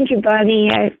 Jerry. Thank you, Bonnie.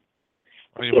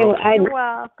 You're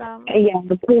welcome. Yeah,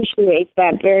 appreciate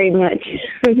that very much.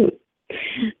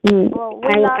 Well,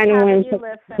 we love having you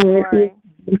listen, Lori.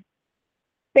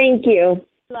 Thank you.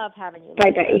 Love having you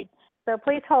Bye listen. bye. So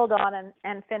please hold on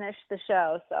and finish the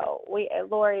show. So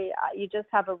Lori, you just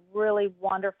have a really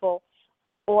wonderful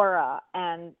aura,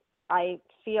 and I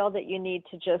feel that you need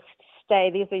to just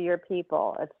stay. These are your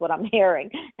people. It's what I'm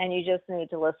hearing, and you just need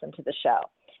to listen to the show.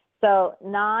 So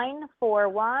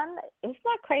 941, isn't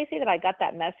that crazy that I got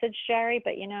that message, Jerry?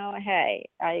 But, hey,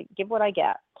 I give what I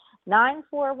get.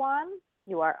 941,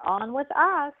 you are on with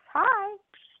us. Hi.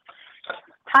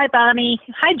 Hi, Bonnie.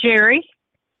 Hi, Jerry.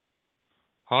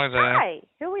 Hi there. Hi.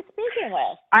 Who are we speaking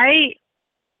with?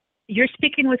 You're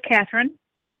speaking with Catherine.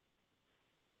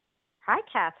 Hi,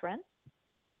 Catherine.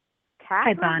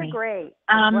 Hi, Bonnie. The Great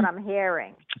is what I'm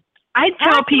hearing. I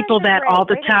tell people that all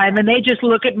the time, and they just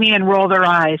look at me and roll their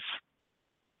eyes.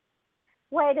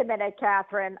 Wait a minute,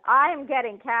 Catherine. I am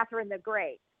getting Catherine the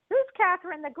Great. Who's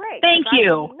Catherine the Great? Thank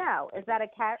you. No, is that a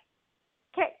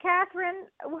Catherine?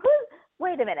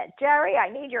 Wait a minute, Jerry. I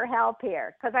need your help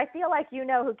here because I feel like you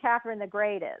know who Catherine the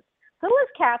Great is. Who is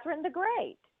Catherine the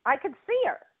Great? I could see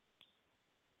her.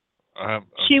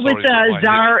 She was a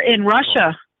czar in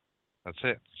Russia. That's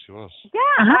it. She was.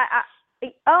 Yeah.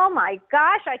 Oh my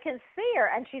gosh, I can see her,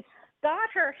 and she's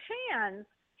got her hands.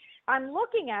 I'm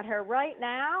looking at her right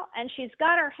now, and she's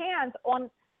got her hands on.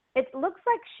 It looks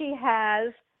like she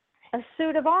has a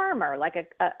suit of armor, like a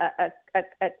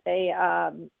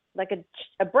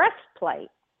breastplate,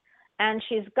 and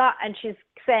she's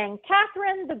saying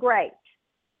Catherine the Great,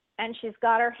 and she's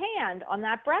got her hand on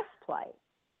that breastplate.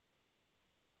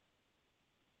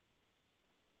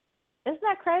 Isn't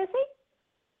that crazy?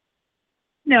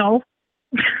 No.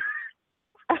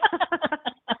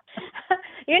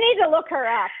 You need to look her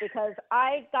up because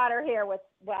I got her here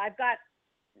I've got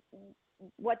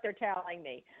what they're telling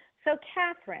me. So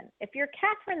Catherine, if you're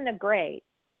Catherine the Great,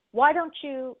 why don't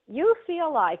you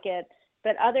feel like it,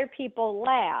 but other people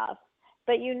laugh,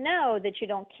 but you know that you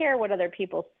don't care what other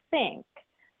people think.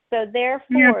 So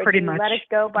therefore, pretty do you much. let it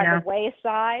go by the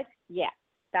wayside? Yeah.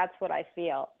 That's what I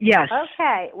feel. Yes.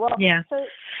 Okay. Well. Yeah. So,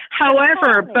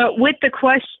 however, but with the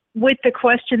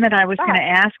question that I was going to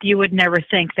ask, you would never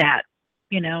think that.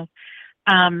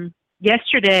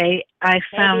 Yesterday I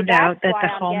found out that the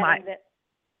home.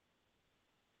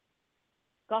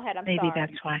 Go ahead. I'm maybe sorry.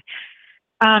 That's why.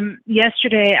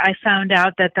 Yesterday I found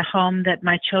out that the home that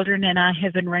my children and I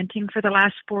have been renting for the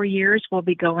last 4 years will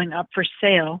be going up for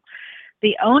sale.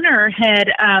 The owner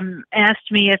had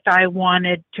asked me if I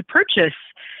wanted to purchase.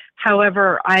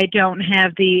 However, I don't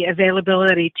have the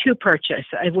availability to purchase.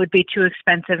 It would be too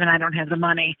expensive and I don't have the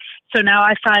money. So now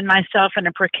I find myself in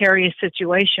a precarious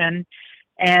situation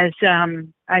as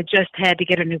I just had to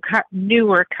get a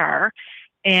newer car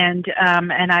and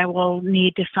I will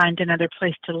need to find another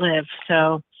place to live.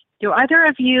 So do either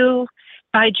of you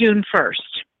by June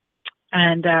 1st?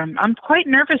 And I'm quite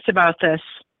nervous about this.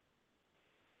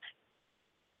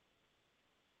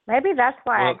 Maybe that's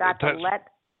why I got to let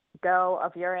go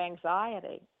of your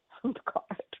anxiety. Go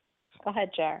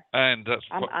ahead, Jer. And that's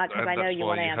because I know you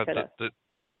want to answer this.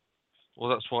 Well,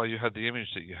 that's why you had the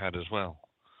image that you had as well,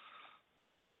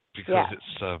 because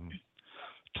it's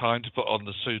time to put on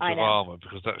the suit of armor,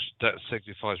 because that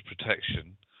signifies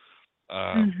protection,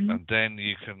 and then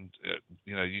you can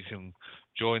you can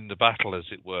join the battle, as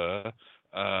it were.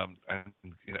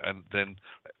 And then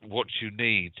what you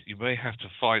need, you may have to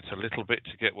fight a little bit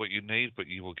to get what you need, but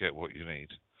you will get what you need.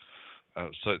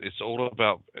 So it's all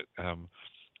about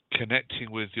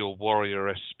connecting with your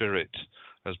warrior spirit,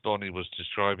 as Bonnie was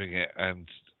describing it, and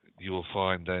you will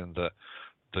find then that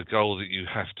the goal that you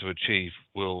have to achieve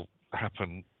will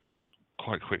happen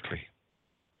quite quickly.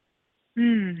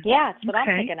 Yeah, that's what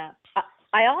I'm picking up.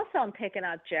 I also am picking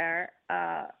up, Jer.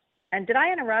 And did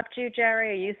I interrupt you,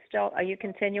 Jerry? Are you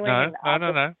continuing?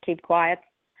 No. Keep quiet.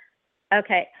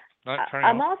 Okay. No,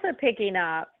 I'm also picking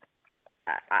up.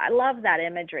 I love that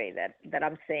imagery that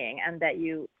I'm seeing and that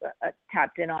you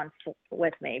tapped in on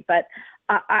with me. But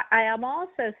I am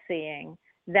also seeing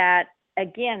that,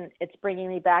 again, it's bringing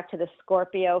me back to the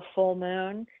Scorpio full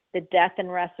moon, the death and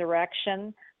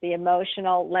resurrection. the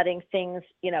emotional, letting things,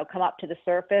 come up to the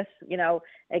surface.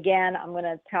 Again, I'm going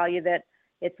to tell you that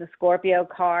it's the Scorpio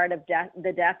card of death.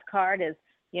 The death card is,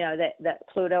 that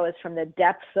Pluto is from the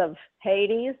depths of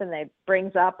Hades, and it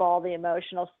brings up all the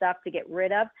emotional stuff to get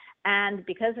rid of. And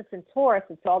because it's in Taurus,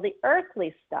 it's all the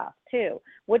earthly stuff too,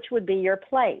 which would be your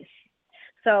place.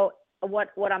 So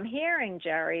what I'm hearing,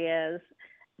 Jerry, is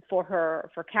for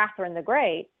Catherine the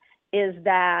Great, is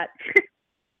that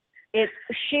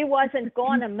she wasn't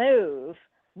going to move.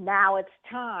 Now it's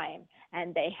time,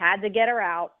 and they had to get her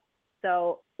out.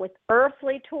 So with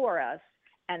earthly Taurus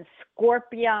and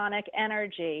scorpionic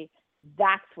energy,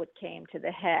 that's what came to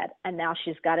the head. And now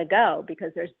she's got to go,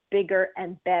 because there's bigger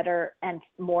and better and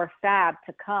more fab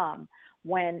to come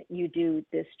when you do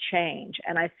this change.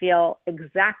 And I feel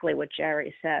exactly what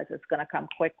Jerry says. It's going to come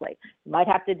quickly. You might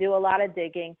have to do a lot of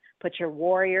digging. Put your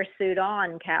warrior suit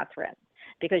on, Catherine,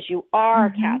 because you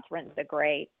are Catherine the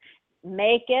Great.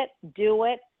 Make it, do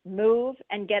it, move,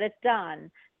 and get it done,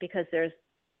 because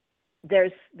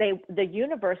the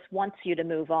universe wants you to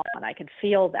move on. I can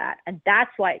feel that, and that's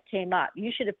why it came up.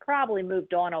 You should have probably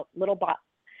moved on a little bit.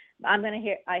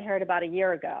 I heard about a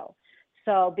year ago.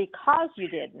 So because you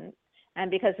didn't, and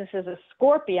because this is a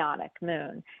scorpionic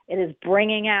moon, it is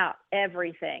bringing out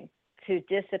everything to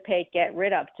dissipate, get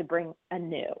rid of, to bring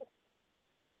anew.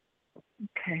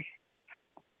 Okay.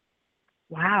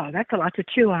 Wow, that's a lot to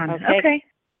chew on. Okay.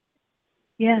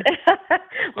 Yeah.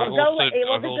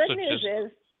 The good news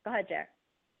is, go ahead, Jack.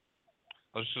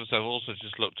 I was just going to say, I've also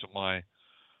just looked at my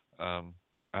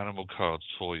animal cards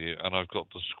for you, and I've got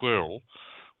the squirrel,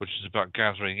 which is about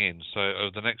gathering in. So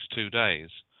over the next 2 days,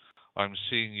 I'm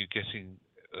seeing you getting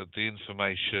the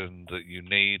information that you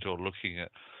need, or looking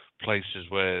at places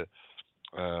where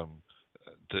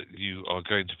that you are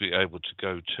going to be able to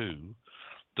go to.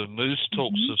 The Moose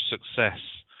talks of success.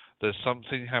 There's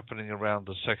something happening around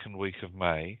the second week of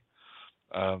May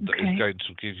that is going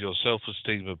to give your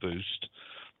self-esteem a boost.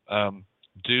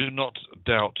 Do not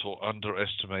doubt or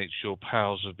underestimate your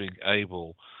powers of being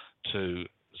able to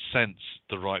sense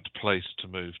the right place to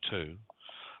move to.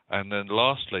 And then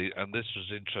lastly, and this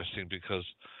was interesting because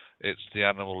it's the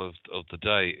animal of the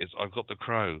day, I've got the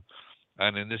crow.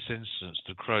 And in this instance,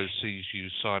 the crow sees you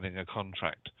signing a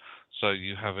contract. So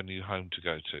you have a new home to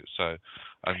go to. So,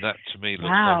 and that to me looks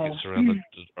like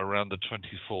it's around the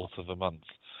 24th of the month.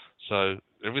 So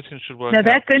everything should work out.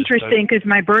 Now that's interesting, because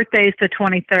my birthday is the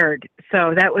 23rd.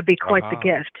 So that would be quite the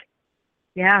gift.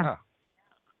 Yeah.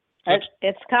 It's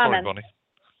coming. Sorry, Bonnie.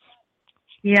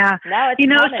 Yeah. No, it's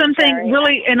coming, something Jerry.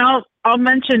 really, and I'll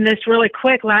mention this really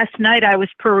quick. Last night I was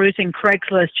perusing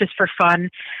Craigslist just for fun.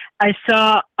 I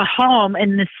saw a home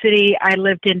in the city I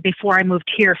lived in before I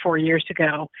moved here 4 years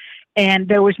ago. And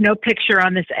there was no picture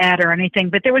on this ad or anything,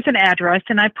 but there was an address,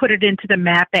 and I put it into the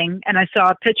mapping, and I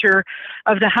saw a picture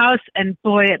of the house, and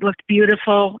boy, it looked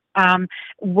beautiful.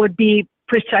 Would be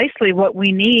precisely what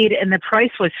we need, and the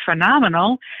price was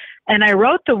phenomenal. And I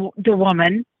wrote the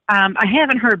woman. I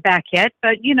haven't heard back yet,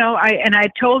 but I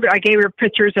told her, I gave her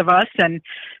pictures of us and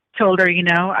told her,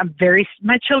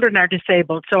 my children are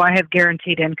disabled, so I have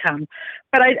guaranteed income.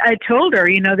 But I told her,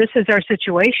 this is our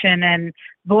situation, and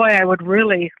boy, I would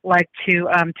really like to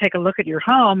take a look at your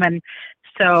home. And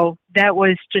so that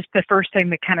was just the first thing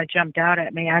that kind of jumped out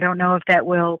at me. I don't know if that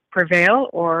will prevail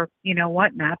or,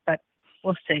 whatnot, but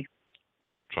we'll see.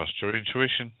 Trust your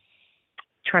intuition.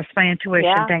 Trust my intuition.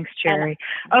 Yeah. Thanks, Jerry.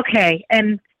 Okay,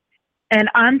 and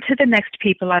on to the next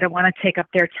people. I don't want to take up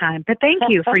their time, but thank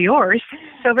you for yours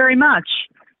so very much.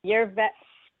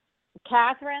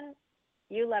 Catherine,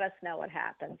 you let us know what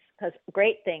happens, because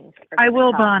great things are I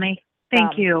will, come Bonnie.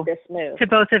 Thank you. This move. To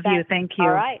both of you, thank you.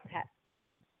 All right.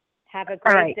 Have a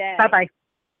great day. Bye-bye.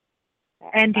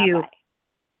 And bye-bye. you.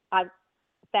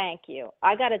 Thank you.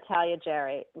 I got to tell you,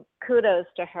 Jerry, kudos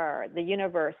to her. The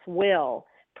universe will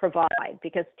provide,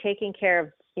 because taking care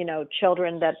of,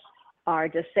 children that are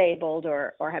disabled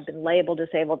or have been labeled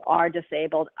disabled, are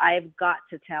disabled, I've got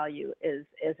to tell you is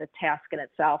a task in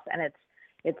itself. And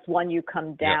it's one you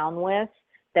come down with,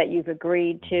 that you've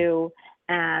agreed to.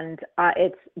 And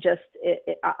it's just,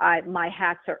 my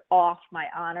hats are off. My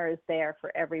honor is there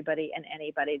for everybody and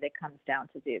anybody that comes down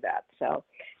to do that. So,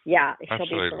 yeah, she'll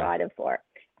be provided for.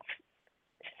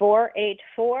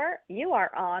 484, you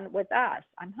are on with us.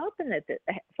 I'm hoping that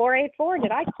 484,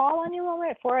 did I call on you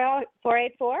already?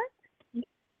 484?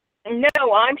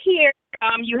 No, I'm here.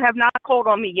 You have not called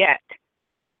on me yet.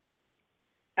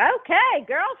 Okay,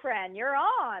 girlfriend, you're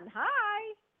on.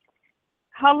 Hi.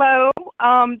 Hello.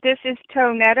 This is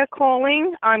Tonetta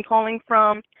calling. I'm calling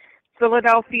from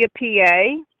Philadelphia,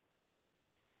 PA.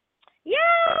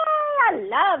 Yeah, I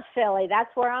love Philly. That's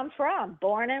where I'm from,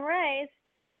 born and raised.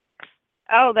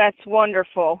 Oh, that's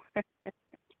wonderful.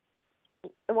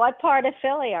 What part of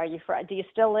Philly are you from? Do you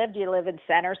still live? Do you live in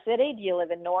Center City? Do you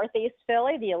live in Northeast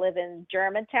Philly? Do you live in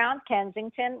Germantown,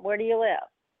 Kensington? Where do you live?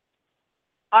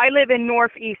 I live in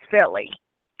Northeast Philly.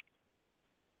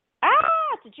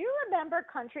 Ah, did you remember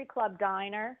Country Club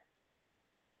Diner?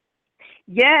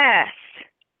 Yes.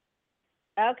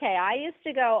 Okay, I used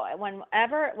to go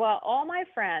whenever, well, all my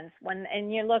friends,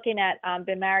 and you're looking at,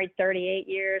 been married 38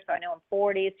 years, so I know I'm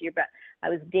 40, so I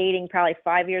was dating probably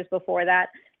 5 years before that.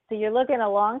 So you're looking a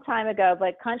long time ago,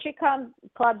 but Country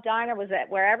Club Diner was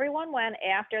where everyone went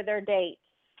after their date,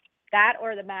 that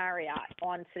or the Marriott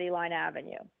on City Line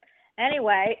Avenue.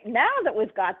 Anyway, now that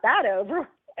we've got that over with,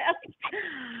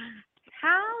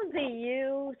 how do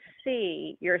you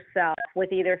see yourself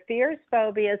with either fears,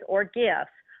 phobias, or gifts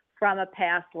from a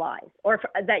past life, or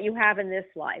that you have in this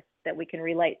life that we can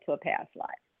relate to a past life?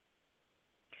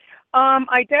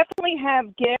 I definitely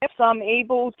have gifts. I'm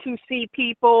able to see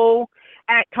people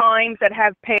at times that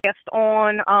have passed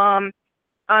on.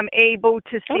 I'm able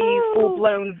to see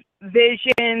full-blown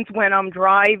visions when I'm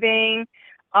driving.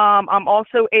 I'm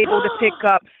also able to pick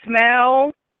up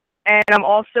smell, and I'm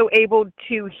also able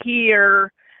to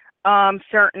hear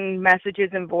certain messages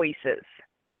and voices.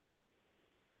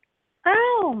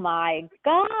 Oh my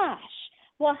gosh.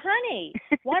 Well, honey,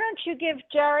 why don't you give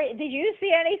Jerry, did you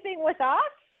see anything with us?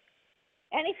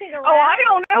 Anything around? Oh, I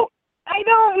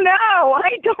don't know.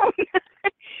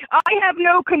 I have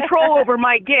no control over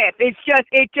my gift. It just,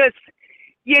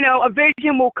 a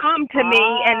vision will come to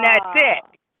me and that's it.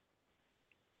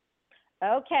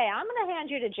 Okay, I'm going to hand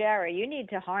you to Jerry. You need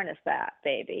to harness that,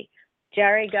 baby.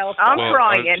 Jerry, go. I'm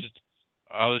trying.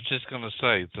 I was just going to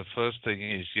say, the first thing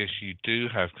is, yes, you do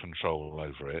have control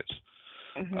over it.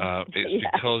 Mm-hmm. It's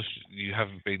because you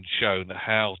haven't been shown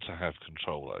how to have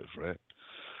control over it.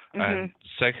 Mm-hmm. And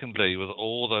secondly, with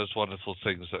all those wonderful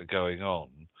things that are going on,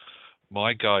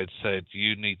 my guide said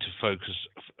you need to focus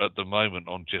at the moment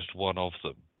on just one of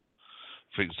them.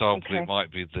 For example, It might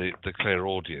be the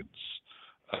clairaudience,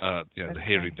 the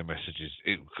hearing the messages.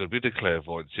 It could be the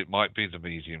clairvoyance. It might be the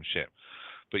mediumship.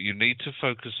 But you need to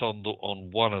focus on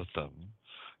one of them.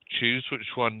 Choose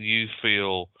which one you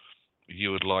feel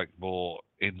you would like more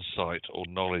insight or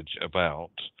knowledge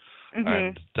about,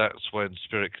 and that's when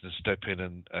Spirit can step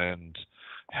in and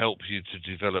help you to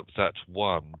develop that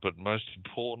one. But most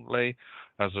importantly,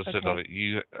 as I said,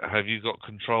 have you got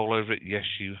control over it? Yes,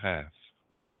 you have.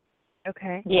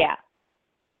 Okay. Yeah.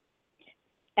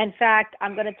 In fact,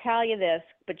 I'm going to tell you this,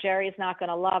 but Jerry's not going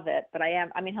to love it, but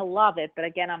he'll love it, but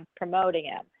again, I'm promoting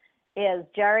him, is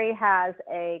Jerry has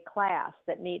a class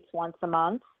that meets once a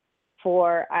month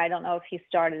I don't know if he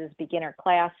started his beginner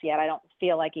class yet. I don't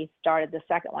feel like he started the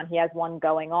second one. He has one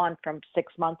going on from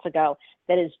 6 months ago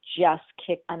that is just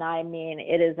and I mean,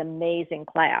 it is amazing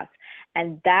class.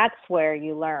 And that's where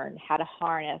you learn how to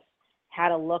harness, how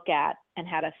to look at, and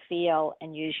how to feel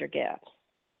and use your gifts.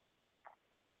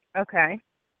 Okay.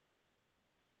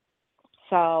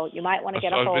 So you might want to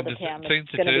get a hold of him. The thing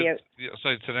to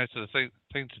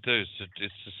do is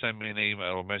to send me an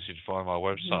email or message via my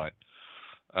website,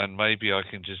 and maybe I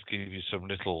can just give you some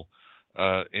little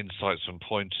insights and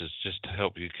pointers just to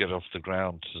help you get off the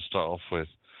ground to start off with,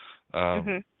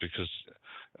 because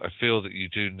I feel that you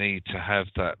do need to have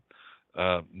that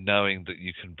knowing that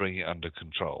you can bring it under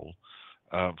control,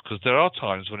 because there are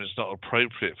times when it's not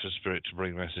appropriate for Spirit to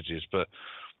bring messages, but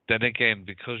then again,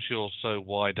 because you're so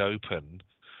wide open,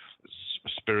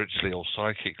 spiritually or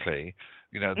psychically,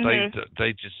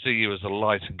 they just see you as a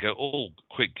light and go, "Oh,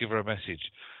 quick, give her a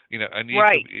message," And you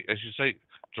can, as you say,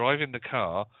 driving the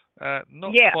car,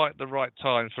 not quite the right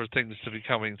time for things to be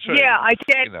coming through. Yeah, I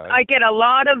get a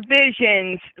lot of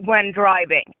visions when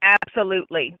driving.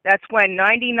 Absolutely, that's when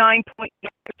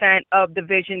 99.9% of the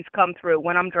visions come through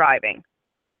when I'm driving.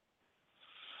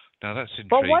 Now that's intriguing.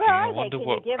 But what are I wonder they? Can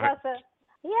what you give us a?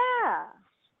 Yeah,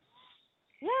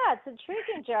 it's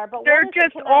intriguing, Jar. But they're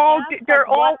just all. They're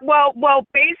all. Well.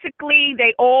 Basically,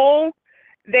 they all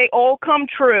come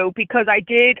true because I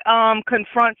did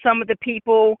confront some of the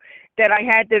people that I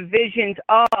had the visions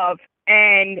of,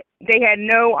 and they had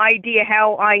no idea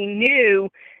how I knew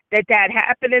that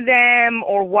happened to them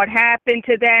or what happened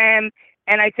to them.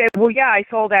 And I said, well, yeah, I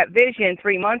saw that vision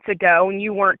 3 months ago, and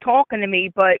you weren't talking to me,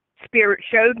 but Spirit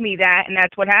showed me that, and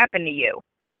that's what happened to you.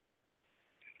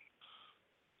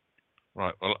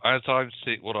 Right. Well, as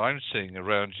what I'm seeing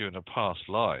around you in a past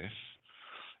life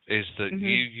is that you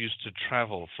used to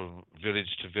travel from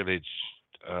village to village,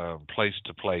 place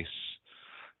to place.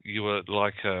 You were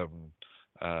like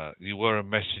you were a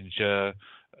messenger.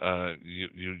 you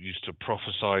used to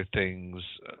prophesy things.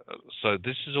 So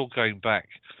this is all going back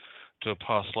to a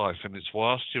past life, and it's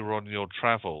whilst you're on your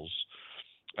travels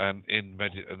and in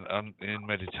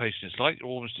meditation. It's like you're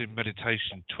almost in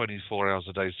meditation 24 hours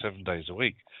a day, 7 days a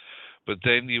week. But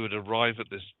then you would arrive at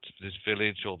this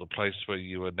village or the place where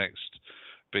you were next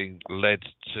being led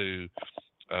to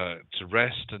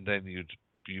rest, and then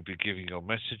you'd be giving your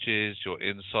messages, your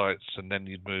insights, and then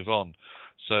you'd move on.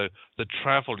 So the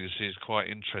travel, you see, is quite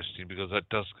interesting because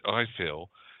I feel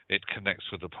it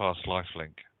connects with the past life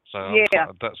link. So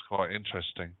that's quite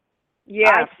interesting.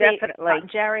 Yeah, definitely.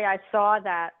 Jerry, I saw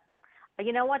that.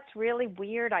 You know what's really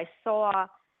weird?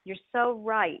 You're so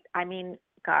right. I mean,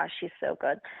 gosh, she's so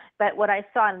good. But what I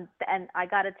saw, and I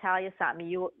got to tell you something,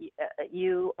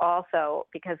 you also,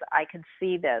 because I can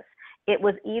see this, it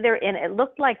was it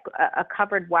looked like a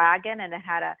covered wagon, and it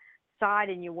had a side,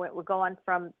 and you were going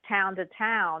from town to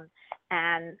town,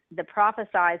 and the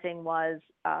prophesizing was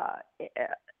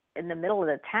in the middle of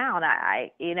the town.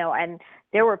 And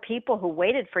there were people who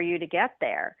waited for you to get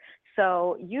there.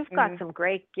 So you've got some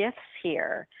great gifts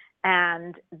here,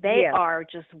 and they are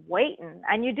just waiting,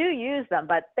 and you do use them,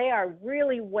 but they are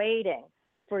really waiting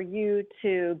for you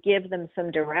to give them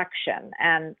some direction.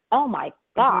 And oh my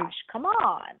gosh, come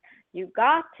on, you've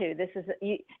got to.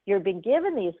 You've been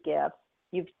given these gifts,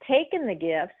 you've taken the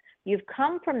gifts, you've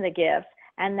come from the gifts,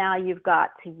 and now you've got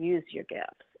to use your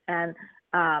gifts. And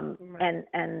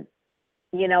and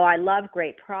I love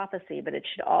great prophecy, but it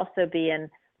should also be in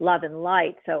love and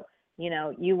light. So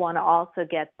you want to also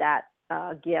get that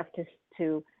gift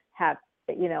to have,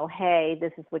 hey,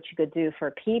 this is what you could do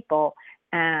for people,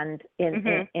 and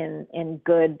in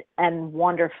good and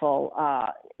wonderful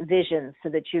visions, so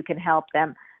that you can help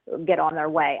them get on their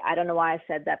way. I don't know why I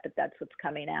said that, but that's what's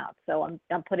coming out. So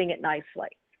I'm putting it nicely,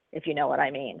 if you know what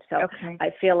I mean. So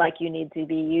I feel like you need to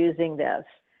be using this,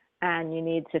 and you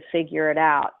need to figure it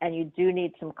out, and you do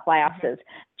need some classes.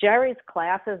 Jerry's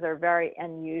classes are very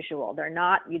unusual. They're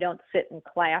not, you don't sit in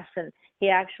class, and he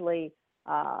actually,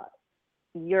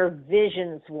 your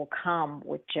visions will come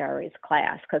with Jerry's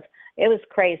class, because it was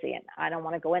crazy, and I don't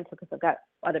want to go into it because I've got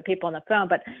other people on the phone,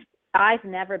 but I've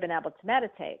never been able to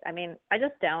meditate. I mean, I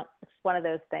just don't. It's one of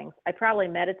those things. I probably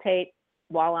meditate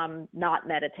while I'm not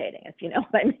meditating, if you know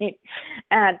what I mean.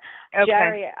 And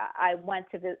Jerry, I went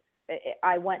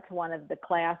to one of the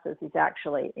classes. He's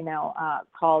actually,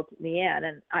 called me in,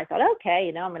 and I thought,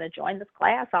 okay, I'm going to join this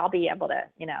class. I'll be able to,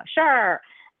 sure.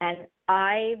 And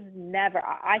I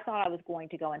thought I was going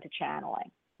to go into channeling.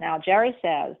 Now, Jerry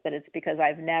says that it's because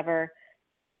I've never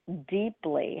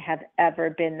deeply have ever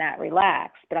been that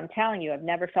relaxed, but I'm telling you, I've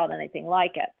never felt anything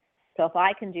like it. So if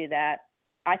I can do that,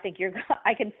 I think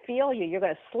I can feel you. You're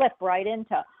going to slip right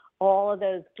into all of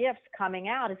those gifts coming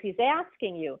out as he's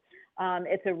asking you.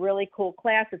 It's a really cool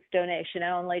class. It's donation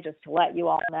only, just to let you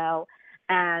all know.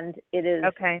 And it is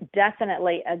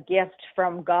definitely a gift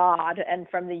from God and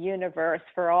from the universe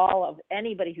for all of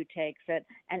anybody who takes it.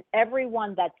 And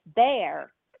everyone that's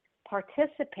there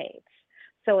participates.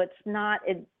 So it's not,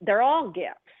 they're all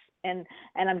gifts. And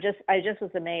I just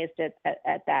was amazed at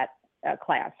that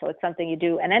class. So it's something you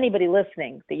do, and anybody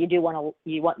listening, that you do want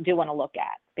to look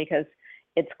at, because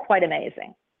it's quite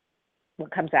amazing what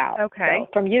comes out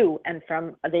from you and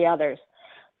from the others.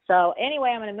 So anyway,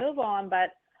 I'm going to move on,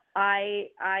 but I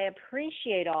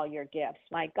appreciate all your gifts.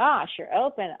 My gosh, you're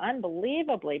open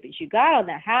unbelievably, but you got to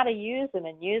know how to use them,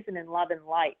 and use them in love and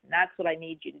light. And that's what I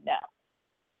need you to know.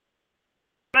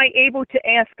 Am I able to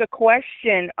ask a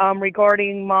question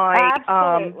regarding my...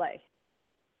 Absolutely.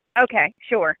 Okay,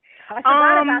 sure. I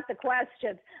forgot about the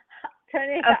question.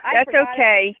 Tanika, that's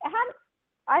okay.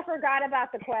 I forgot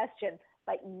about the question,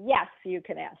 but yes, you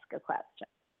can ask a question.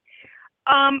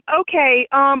 Okay.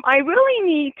 I really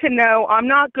need to know, I'm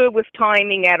not good with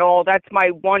timing at all. That's my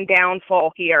one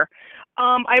downfall here.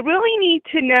 I really need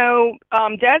to know,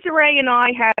 Desiree and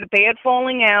I had a bad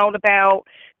falling out about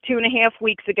 2.5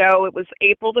 weeks ago. It was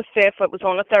April the 5th. It was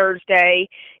on a Thursday.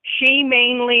 She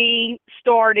mainly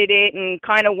started it and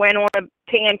kind of went on a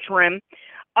tantrum.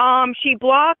 She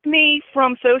blocked me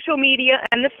from social media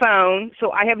and the phone,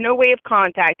 so I have no way of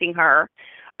contacting her.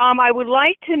 I would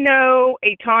like to know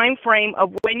a time frame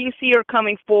of when you see her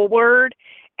coming forward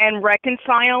and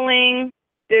reconciling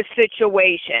this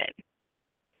situation.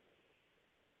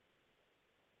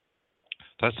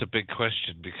 That's a big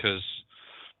question, because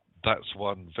that's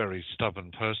one very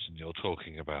stubborn person you're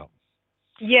talking about.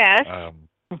 Yes. And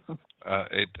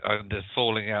the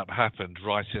falling out happened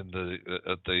right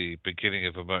at the beginning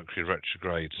of a Mercury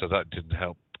retrograde, so that didn't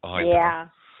help either. Yeah.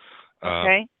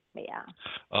 Okay. Yeah.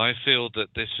 I feel that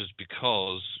this is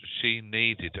because she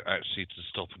needed actually to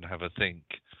stop and have a think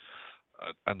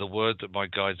and the word that my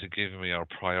guides are giving me are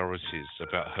priorities,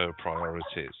 about her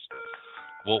priorities.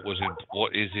 What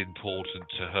is important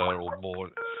to her, or more,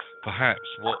 perhaps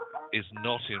what is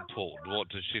not important? What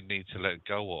does she need to let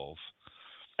go of?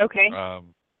 Okay.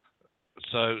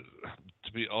 So,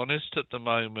 to be honest, at the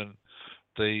moment,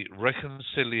 the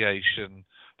reconciliation,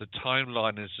 the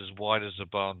timeline is as wide as a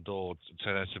barn door,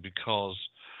 Tanetta, because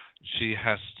she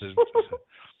has to,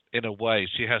 in a way,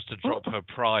 she has to drop her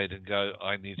pride and go,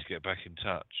 I need to get back in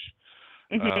touch.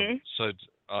 So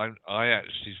I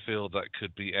actually feel that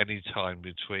could be any time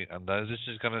between, and though this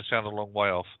is going to sound a long way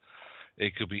off,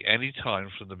 it could be any time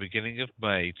from the beginning of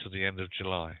May to the end of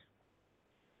July.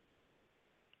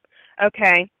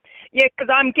 Okay. Yeah, because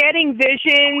I'm getting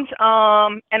visions,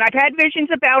 and I've had visions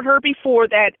about her before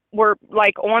that were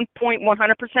like on point,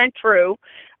 100% true,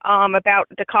 about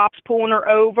the cops pulling her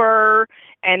over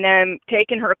and then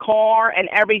taking her car and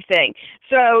everything.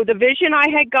 So the vision I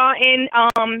had gotten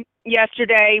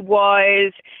yesterday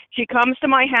was she comes to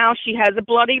my house, she has a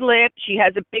bloody lip, she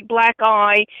has a big black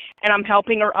eye, and I'm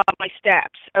helping her up my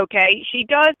steps, okay? She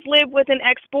does live with an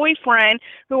ex-boyfriend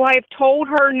who I have told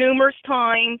her numerous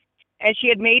times, and she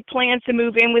had made plans to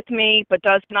move in with me, but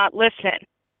does not listen.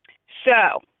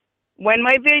 So when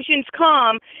my visions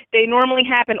come, they normally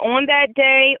happen on that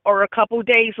day or a couple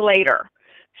days later.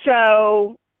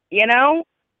 So,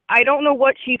 I don't know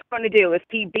what she's going to do. If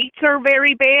he beats her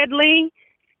very badly,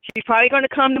 she's probably going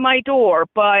to come to my door,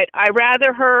 but I'd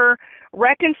rather her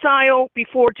reconcile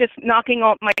before just knocking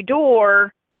on my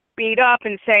door, beat up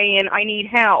and saying, I need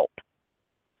help.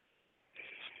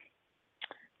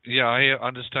 Yeah, I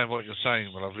understand what you're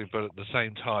saying, my lovely, but at the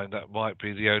same time, that might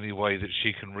be the only way that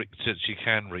she can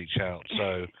reach out.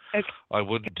 So Okay. I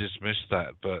wouldn't dismiss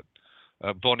that. But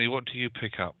Bonnie, what do you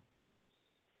pick up?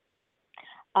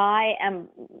 I am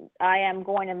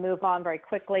going to move on very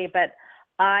quickly, but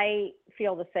I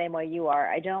feel the same way you are.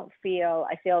 I feel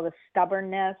the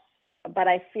stubbornness, but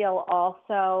I feel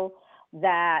also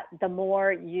that the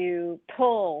more you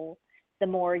pull, the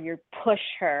more you push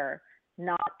her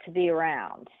not to be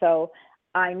around. So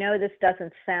I know this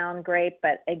doesn't sound great,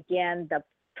 but again, the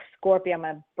Scorpio, I'm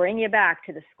going to bring you back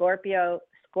to the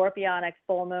Scorpionic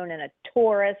full moon in a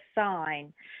Taurus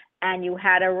sign, and you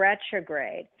had a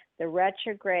retrograde. The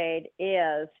retrograde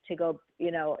is to go,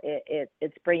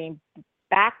 it's bringing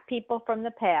back people from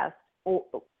the past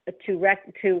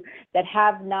to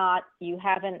that you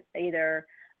haven't either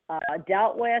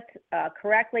dealt with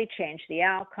correctly, changed the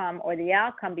outcome, or the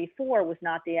outcome before was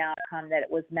not the outcome that it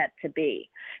was meant to be.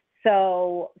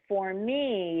 So for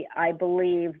me, I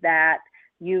believe that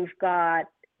you've got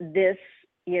this,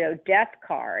 death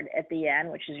card at the end,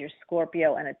 which is your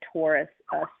Scorpio and a Taurus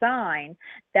sign,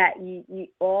 that you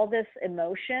all this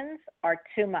emotions are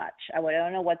too much. I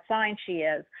don't know what sign she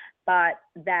is, but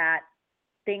that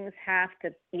things have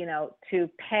to, to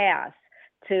pass,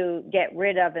 to get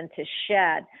rid of and to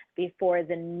shed before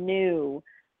the new,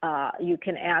 you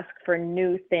can ask for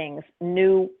new things,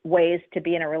 new ways to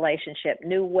be in a relationship,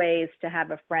 new ways to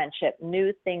have a friendship,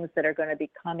 new things that are going to be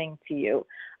coming to you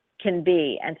can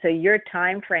be. And so your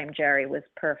time frame, Jerry, was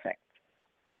perfect.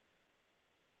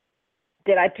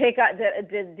 Did I pick up,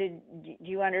 did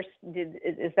you understand,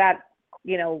 is that,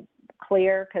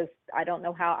 clear? Because I don't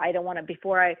know how, I don't want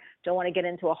to get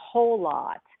into a whole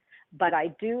lot, but I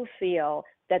do feel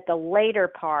that the later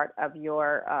part of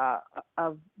your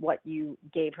of what you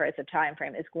gave her as a time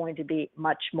frame is going to be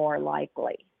much more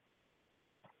likely.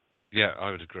 Yeah,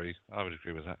 I would agree. I would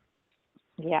agree with that.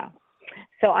 Yeah.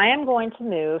 So I am going to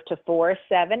move to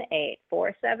 478.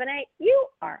 478, you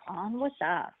are on with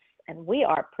us, and we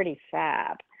are pretty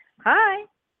fab. Hi.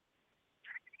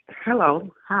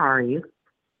 Hello. How are you?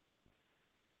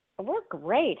 We're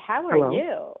great. How are Hello.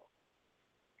 you?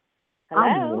 Hello.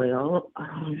 I'm well.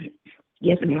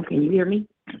 Yes, ma'am. Can you hear me?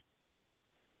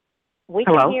 We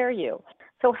Hello? can hear you.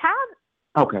 So how?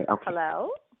 Okay.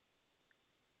 Hello.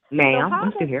 Ma'am, So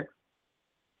I'm still here.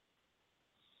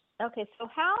 Okay. So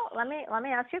let me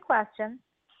ask you a question.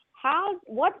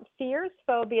 What fears,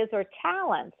 phobias, or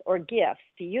talents or gifts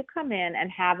do you come in and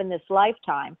have in this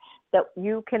lifetime that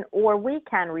you can or we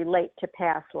can relate to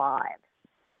past lives?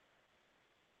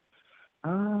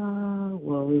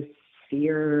 Well, it's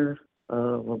fear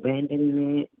of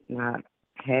abandonment, not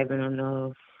having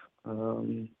enough.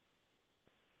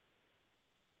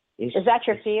 Is that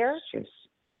your fear?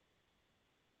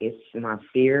 It's my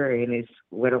fear, and it's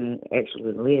what I'm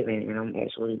actually living, and I'm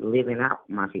actually living out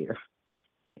my fear.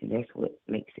 And that's what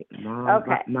makes it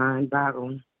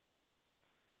mind-boggling.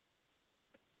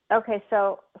 Okay,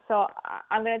 so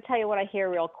I'm going to tell you what I hear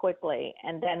real quickly,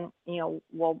 and then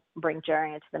we'll bring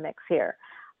Jerry into the mix here.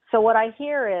 So what I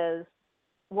hear is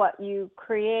what you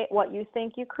create, what you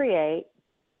think you create.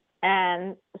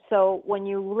 And so when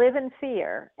you live in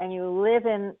fear and you live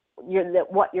in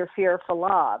what you're fearful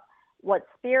of, what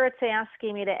Spirit's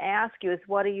asking me to ask you is,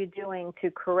 what are you doing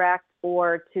to correct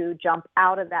or to jump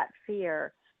out of that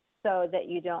fear so that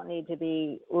you don't need to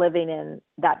be living in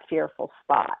that fearful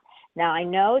spot? Now, I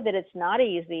know that it's not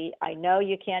easy. I know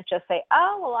you can't just say,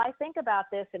 oh, well, I think about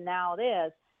this and now it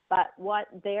is. But what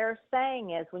they're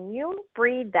saying is, when you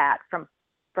breed that from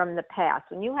the past,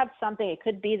 when you have something, it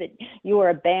could be that you were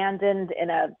abandoned in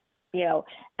a,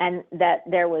 and that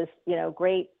there was,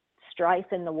 great strife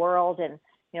in the world, and,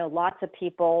 lots of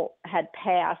people had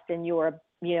passed, and you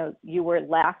were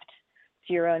left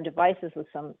to your own devices with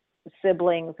some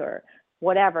siblings or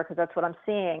whatever, because that's what I'm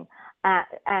seeing.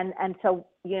 And so,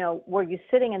 were you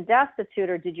sitting in destitute,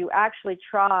 or did you actually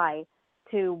try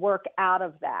to work out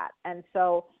of that? And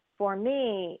so for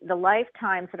me, the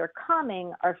lifetimes that are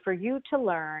coming are for you to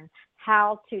learn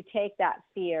how to take that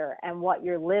fear and what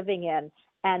you're living in,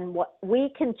 and what we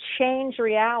can change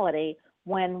reality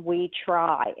when we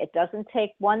try. It doesn't take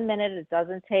 1 minute. It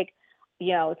doesn't take,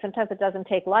 sometimes it doesn't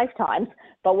take lifetimes,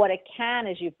 but what it can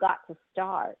is you've got to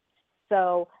start.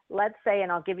 So let's say,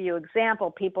 and I'll give you an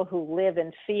example, people who live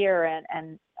in fear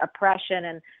and oppression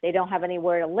and they don't have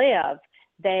anywhere to live.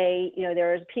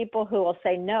 There's people who will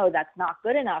say, no, that's not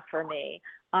good enough for me.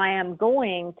 I am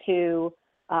going to,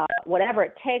 whatever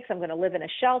it takes, I'm going to live in a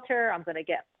shelter. I'm going to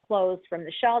get clothes from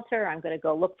the shelter. I'm going to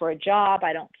go look for a job.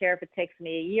 I don't care if it takes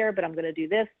me a year, but I'm going to do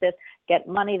this, get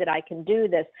money that I can do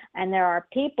this. And there are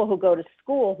people who go to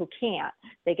school who can't.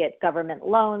 They get government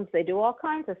loans. They do all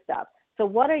kinds of stuff. So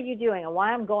what are you doing? And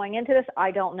why I'm going into this,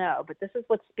 I don't know, but this is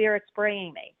what Spirit's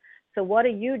bringing me. So what are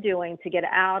you doing to get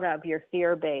out of your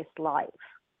fear-based life?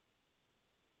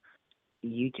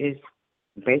 You just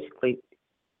basically,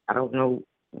 I don't know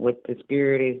what the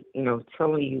Spirit is,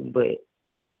 telling you, but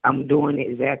I'm doing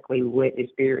exactly what the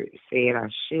Spirit said I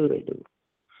should do.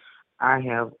 I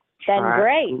have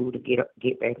tried school to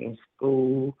get back in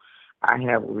school. I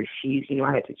have refused,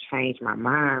 I had to change my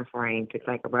mind frame to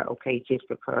think about, okay, just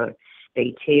because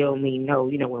they tell me no,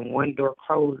 when one door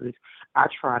closes, I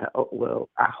try to,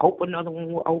 I hope another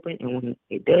one will open, and when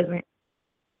it doesn't,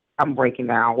 I'm breaking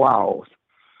down walls.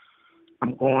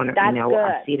 I'm going, That's good.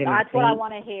 I sit in That's what I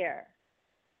want to hear.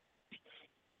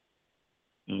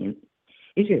 And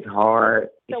it's just hard.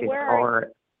 It's just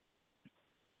hard.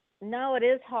 No, it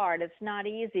is hard. It's not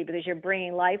easy because you're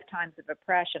bringing lifetimes of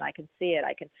oppression. I can see it.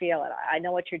 I can feel it. I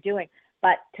know what you're doing.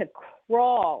 But to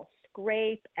crawl,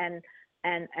 scrape, and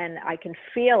I can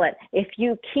feel it. If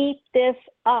you keep this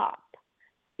up,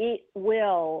 it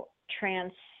will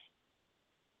transmute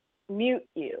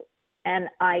you. And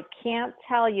I can't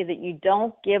tell you that you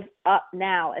don't give up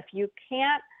now. If you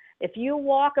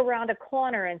walk around a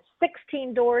corner and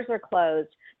 16 doors are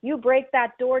closed, you break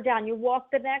that door down. You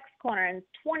walk the next corner and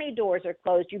 20 doors are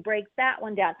closed. You break that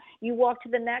one down. You walk to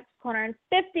the next corner and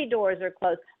 50 doors are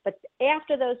closed. But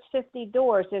after those 50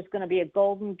 doors, there's going to be a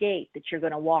golden gate that you're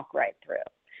going to walk right through.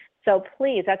 So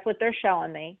please, that's what they're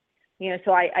showing me.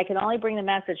 So I can only bring the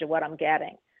message of what I'm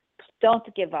getting. Don't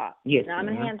give up. Yes, now I'm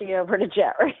going to hand you over to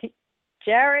Jerry.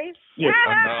 Jerry? Yes.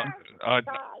 I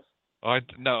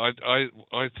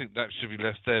think that should be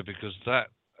left there, because that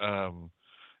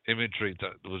imagery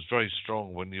that was very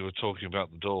strong when you were talking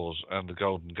about the doors and the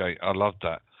Golden Gate. I love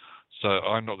that. So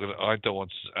I don't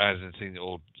want to add anything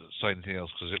or say anything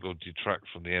else, because it will detract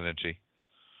from the energy.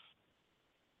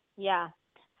 Yeah.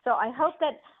 So I hope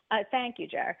that, thank you,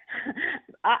 Jerry.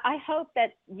 I hope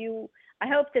that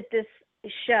this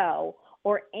show,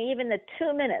 or even the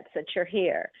 2 minutes that you're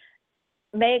here,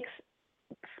 makes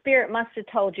Spirit must have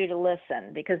told you to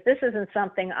listen, because this isn't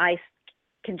something I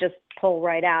can just pull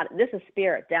right out. This is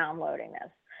Spirit downloading this.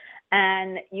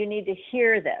 And you need to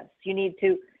hear this. You need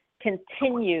to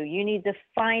continue. You need to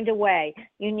find a way.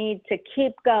 You need to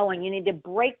keep going. You need to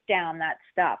break down that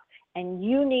stuff. And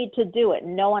you need to do it.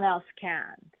 No one else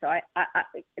can. So I'm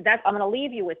going to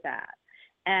leave you with that.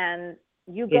 And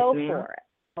you go for it.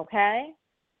 Okay?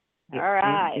 Yes, all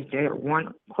right. Is there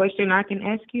one question I can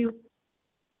ask you?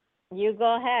 You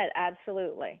go ahead.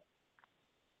 Absolutely.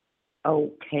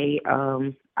 Okay.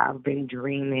 I've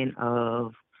dreamed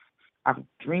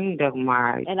of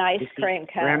my an ice cream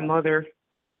cone. Grandmother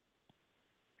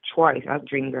twice. I've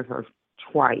dreamed of her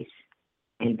twice.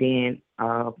 And then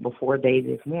before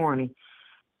this morning,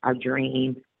 I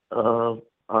dreamed of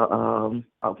an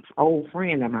old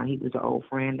friend of mine. He was an old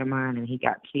friend of mine, and he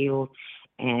got killed.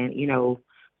 And,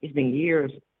 it's been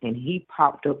years, and he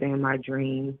popped up in my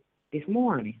dream this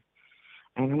morning.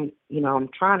 And I'm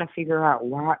trying to figure out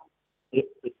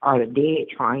are the dead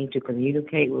trying to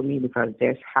communicate with me? Because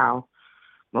that's how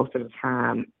most of the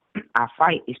time I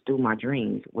fight is through my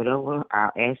dreams. Whatever,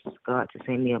 I'll ask God to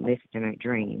send me a message in a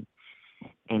dream,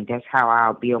 and that's how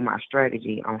I'll build my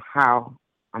strategy on how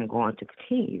I'm going to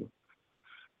continue.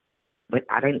 But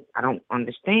I don't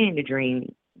understand the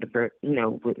dream,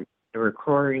 with the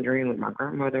recurring dream with my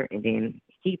grandmother, and then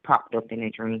he popped up in a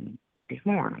dream this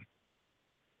morning.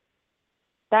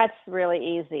 That's really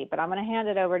easy, but I'm going to hand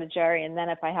it over to Jerry, and then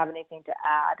if I have anything to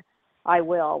add, I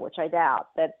will, which I doubt.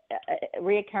 That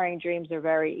reoccurring dreams are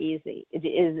very easy.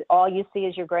 Is all you see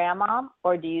is your grandma,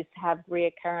 or do you have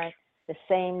reoccurring the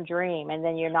same dream, and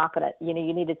then you're not going to,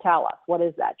 you need to tell us, what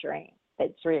is that dream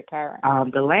that's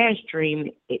reoccurring? The last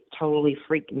dream, it totally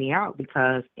freaked me out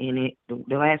because the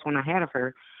last one I had of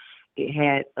her, it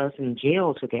had us in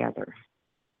jail together.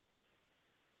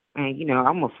 And,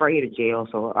 I'm afraid of jail,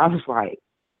 so I was like,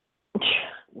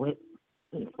 what?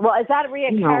 Well, is that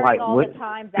reoccurring all the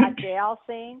time, that jail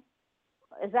scene?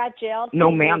 Is that jail scene? No,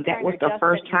 ma'am, that was the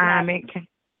first time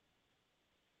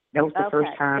That was the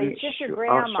first time it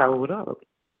showed up.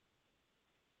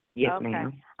 Yes,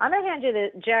 ma'am. I'm gonna hand you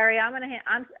Jerry.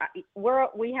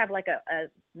 We have like a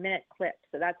minute clip,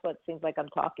 so that's what it seems like I'm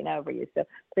talking over you. So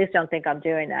please don't think I'm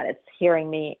doing that. It's hearing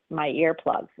me, my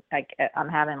earplugs. Like I'm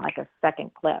having like a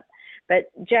second clip.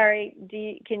 But Jerry,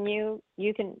 can you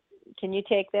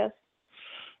take this?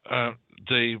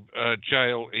 The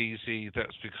jail easy.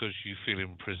 That's because you feel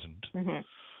imprisoned.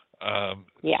 Mm-hmm.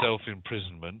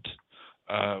 Self-imprisonment.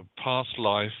 Past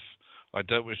life. I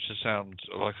don't wish to sound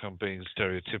like I'm being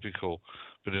stereotypical,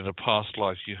 but in a past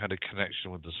life you had a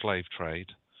connection with the slave trade.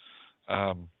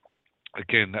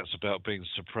 Again, that's about being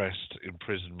suppressed,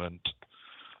 imprisonment,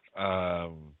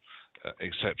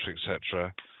 etc.,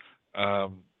 etc.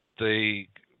 The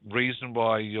reason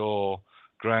why your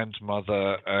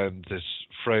grandmother and this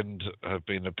friend have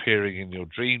been appearing in your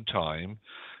dream time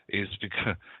is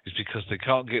because they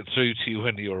can't get through to you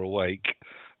when you're awake.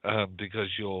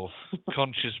 Because your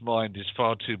conscious mind is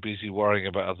far too busy worrying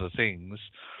about other things.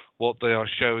 What they are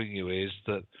showing you is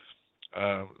that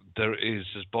there is,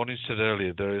 as Bonnie said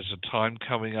earlier, there is a time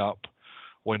coming up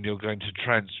when you're going to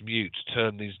transmute,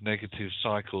 turn these negative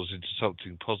cycles into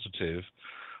something positive,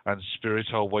 and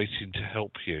Spirit are waiting to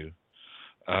help you.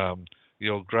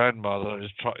 Your grandmother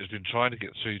has been trying to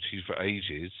get through to you for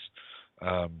ages.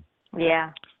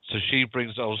 So she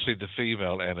brings obviously the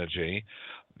female energy.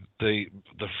 The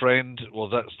friend, well,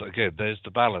 that's again, there's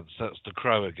the balance. That's the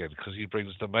crow again, because he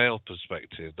brings the male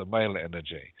perspective, the male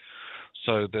energy.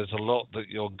 So there's a lot that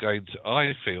you're going to.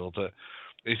 I feel that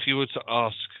if you were to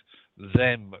ask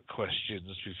them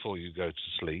questions before you go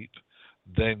to sleep,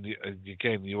 then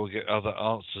again you will get other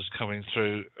answers coming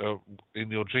through in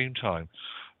your dream time.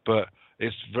 But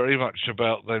it's very much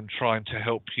about them trying to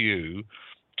help you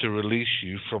to release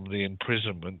you from the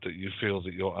imprisonment that you feel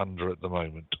that you're under at the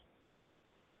moment.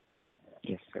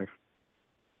 Yes, sir.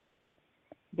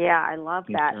 Yeah, I love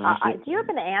that. Do you have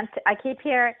an auntie? I keep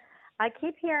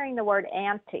hearing the word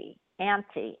auntie.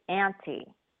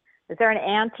 Is there an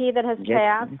auntie that has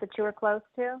passed that you were close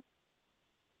to?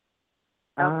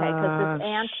 Okay, because this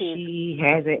auntie. She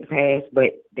hasn't passed,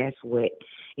 but that's what,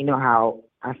 how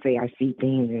I say I see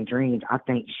things in dreams. I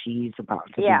think she's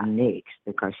about to be next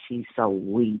because she's so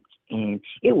weak, and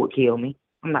it would kill me.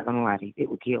 I'm not gonna lie to you, it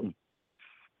would kill me.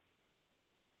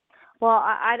 Well,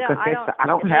 I don't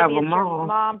have a mom. mom.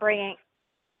 Mom bringing.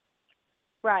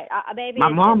 Right. Maybe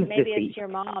it's your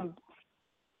mom.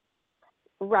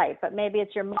 Right, but maybe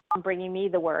it's your mom bringing me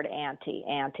the word auntie.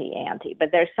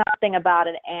 But there's something about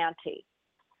an auntie,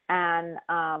 and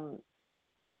I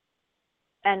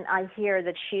hear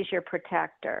that she's your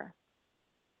protector.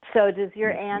 So does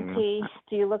your auntie?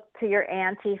 Do you look to your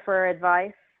auntie for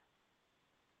advice?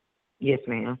 Yes,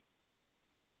 ma'am.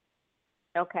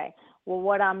 Okay. Well,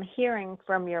 what I'm hearing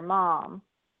from your mom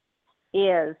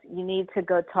is you need to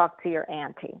go talk to your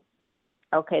auntie.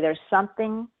 Okay, there's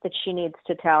something that she needs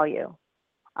to tell you.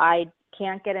 I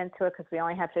can't get into it because we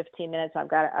only have 15 minutes. I've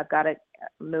got to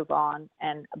move on.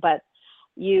 But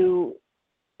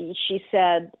she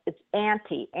said it's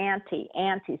auntie.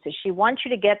 So she wants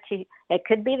you to get to. It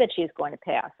could be that she's going to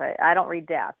pass. I don't read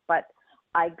death, but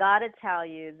I got to tell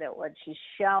you that what she's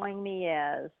showing me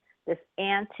is. This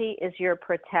auntie is your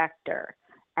protector,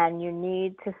 and you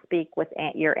need to speak with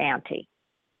your auntie.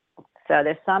 So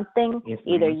there's something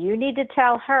either you need to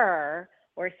tell her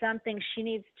or something she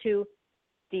needs to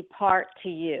depart to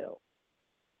you.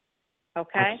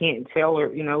 Okay? I can't tell her,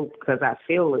 because I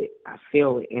feel it.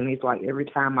 And it's like every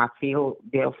time I feel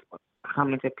death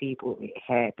coming to people, it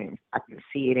happens. I can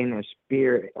see it in their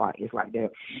spirit. Like it's like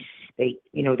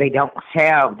they don't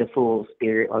have the full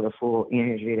spirit or the full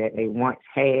energy that they once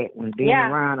had when being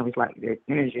around them. It's like their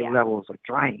energy levels are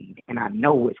drained, and I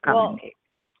know it's coming next.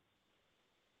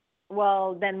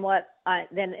 Well, then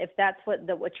if that's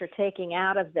what you're taking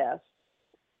out of this,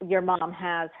 your mom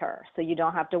has her, so you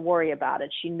don't have to worry about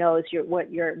it. She knows where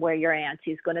your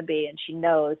auntie's going to be, and she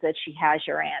knows that she has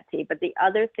your auntie. But the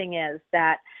other thing is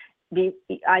that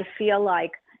I feel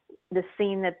like the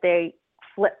scene that they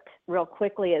flipped real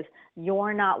quickly is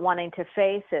you're not wanting to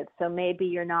face it, so maybe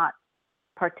you're not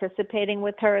participating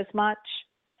with her as much.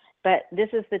 But this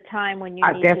is the time when you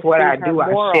need to see her. That's what I do.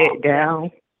 I sit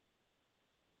down.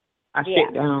 I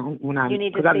sit down when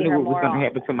because I knew what was going to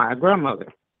happen to my grandmother.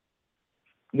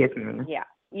 Yes, ma'am. Yeah,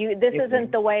 this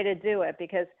isn't the way to do it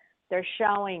because they're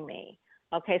showing me.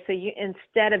 Okay, so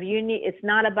it's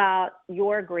not about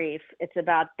your grief, it's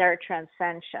about their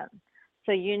transcension.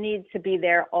 So you need to be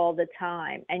there all the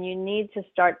time, and you need to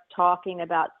start talking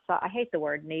about, I hate the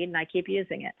word need, and I keep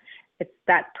using it. It's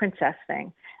that princess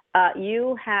thing.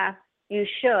 You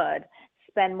should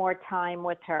spend more time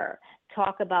with her.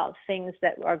 Talk about things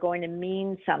that are going to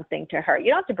mean something to her. You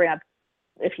don't have to bring up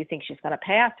if you think she's going to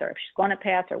pass, or if she's going to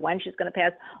pass, or when she's going to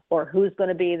pass, or who's going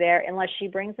to be there, unless she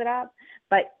brings it up.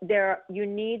 But you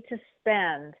need to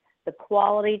spend the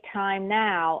quality time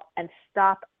now and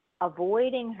stop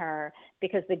avoiding her,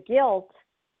 because the guilt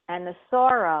and the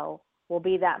sorrow will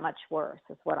be that much worse,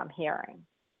 is what I'm hearing.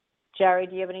 Jerry,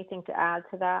 do you have anything to add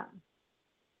to that?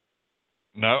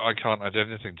 No, I can't add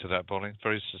anything to that, Bonnie.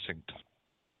 Very succinct.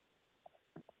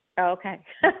 Oh, okay.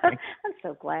 I'm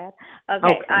so glad.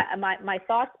 Okay. My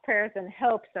thoughts, prayers, and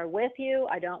hopes are with you.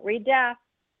 I don't read death,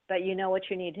 but you know what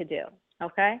you need to do.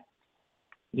 Okay?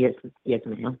 Yes,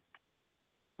 ma'am.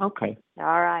 Okay.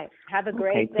 All right. Have a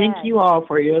great day. Thank you all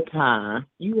for your time.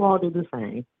 You all do the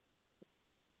same.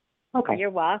 Okay. You're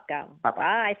welcome.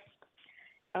 Bye.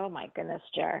 Oh, my goodness,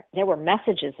 Jer. There were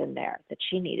messages in there that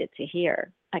she needed to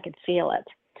hear. I could feel it.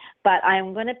 But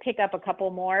I'm going to pick up a couple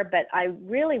more, but I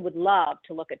really would love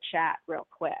to look at chat real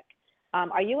quick.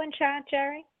 Are you in chat,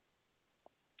 Jerry?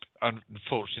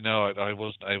 Unfortunately, no. I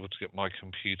wasn't able to get my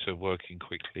computer working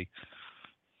quickly.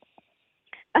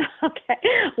 Okay.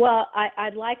 Well,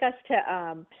 I'd like us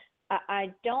to,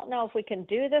 I don't know if we can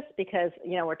do this because,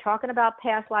 we're talking about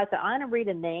past lives. So I'm going to read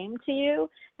a name to you,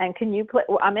 and can you put,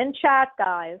 I'm in chat,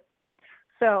 guys.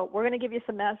 So we're going to give you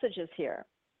some messages here.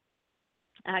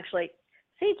 Actually,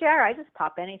 see, Jerry, I just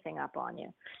pop anything up on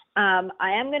you.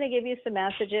 I am going to give you some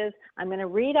messages. I'm going to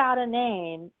read out a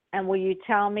name, and will you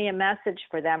tell me a message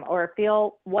for them, or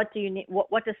feel what do you need?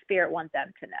 What does Spirit want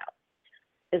them to know?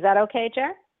 Is that okay,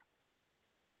 Jerry?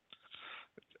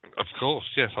 Of course,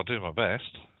 yes. I'll do my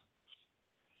best.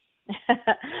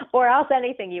 Or else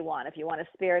anything you want. If you want a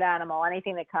spirit animal,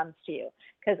 anything that comes to you,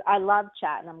 because I love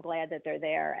chat, and I'm glad that they're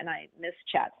there, and I miss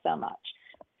chat so much.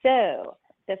 So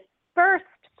the first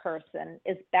person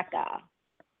is Becca.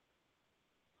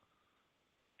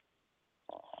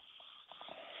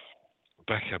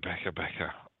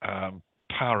 Becca.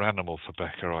 Power animal for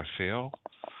Becca, I feel.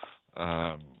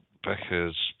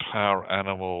 Becca's power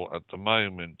animal at the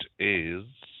moment is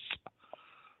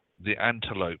the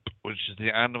antelope, which is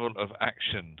the animal of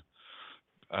action.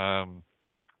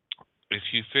 If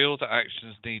you feel that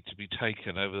actions need to be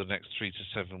taken over the next 3 to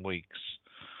 7 weeks,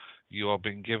 you are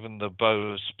being given the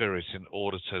bow of spirit in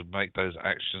order to make those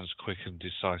actions quick and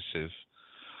decisive.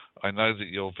 I know that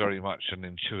you're very much an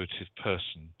intuitive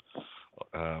person,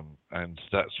 and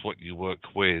that's what you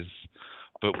work with.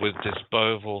 But with this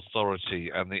bow of authority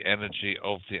and the energy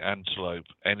of the antelope,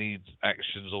 any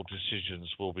actions or decisions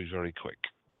will be very quick.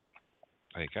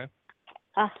 There you go.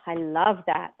 Oh, I love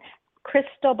that.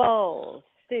 Crystal bowls,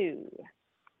 Sue.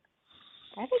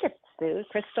 I think it's Sue.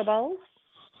 Crystal bowls.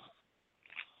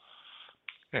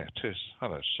 Yeah, it is.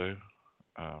 Hello, Sue.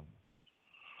 Hi,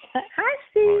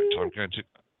 Sue. Right,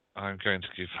 I'm going to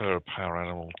give her a power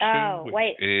animal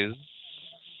too, is.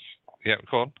 Yeah,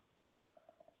 go on.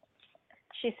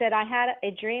 She said, I had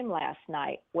a dream last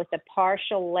night with a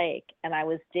partial lake, and I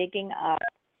was digging up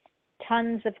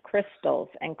tons of crystals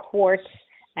and quartz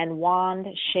and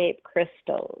wand-shaped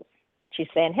crystals. She's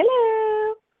saying,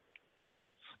 hello.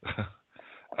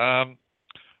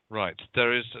 Right.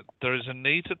 There is a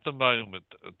need at the moment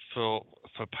for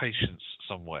patience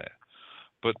somewhere,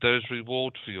 but there's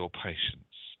reward for your patience.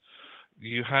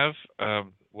 You have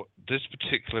this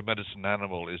particular medicine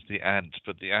animal is the ant,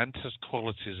 but the ant has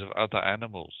qualities of other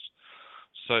animals.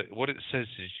 So what it says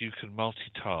is you can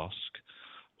multitask,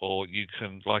 or you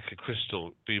can, like a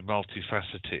crystal, be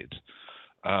multifaceted.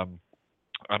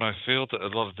 And I feel that a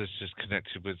lot of this is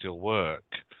connected with your work,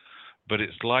 but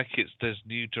it's like there's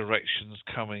new directions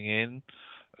coming in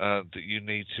that you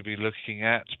need to be looking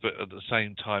at, but at the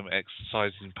same time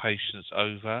exercising patience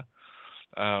over.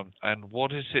 And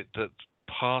what is it that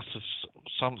part of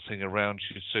something around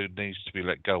you soon needs to be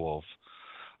let go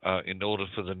of in order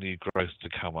for the new growth to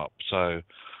come up? So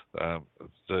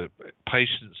the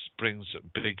patience brings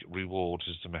big reward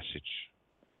is the message.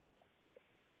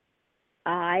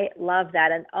 I love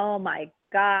that. And oh my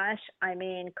gosh, I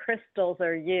mean, crystals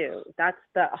are you. That's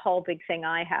the whole big thing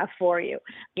I have for you.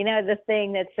 You know, the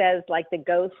thing that says like the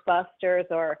Ghostbusters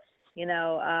or, you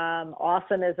know,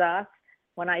 awesome is us.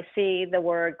 When I see the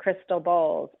word crystal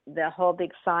bowls, the whole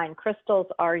big sign, crystals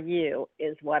are you,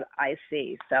 is what I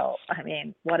see. So, I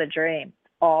mean, what a dream.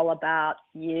 All about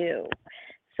you.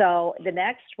 So the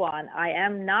next one I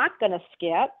am not going to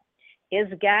skip is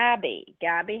Gabby.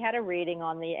 Gabby had a reading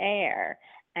on the air,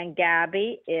 and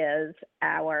Gabby is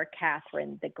our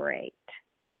Catherine the Great.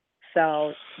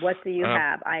 So what do you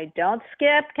have? I don't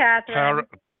skip, Catherine.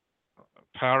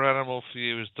 Power animal for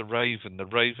you is the raven. The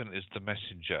raven is the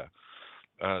messenger.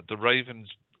 The raven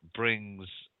brings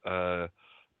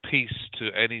peace to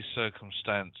any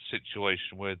circumstance,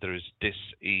 situation where there is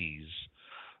dis-ease.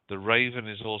 The raven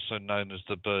is also known as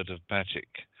the bird of magic.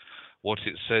 What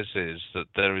it says is that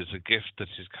there is a gift that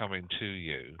is coming to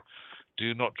you.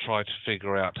 Do not try to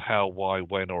figure out how, why,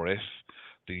 when, or if.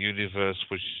 The universe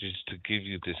wishes to give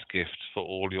you this gift for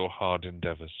all your hard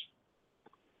endeavors.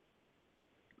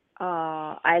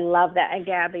 I love that. And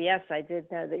Gabby, yes, I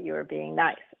did know that you were being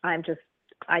nice. I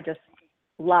just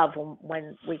love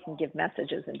when we can give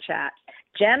messages in chat.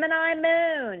 Gemini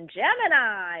moon,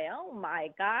 Gemini. Oh my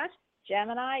gosh,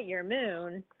 Gemini, your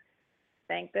moon.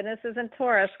 Thank goodness isn't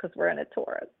Taurus because we're in a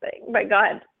Taurus thing. But go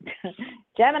ahead.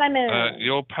 Gemini moon.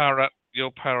 Your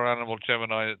power animal,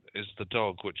 Gemini, is the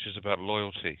dog, which is about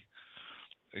loyalty.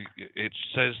 It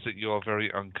says that you are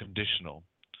very unconditional,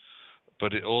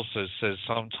 but it also says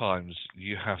sometimes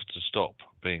you have to stop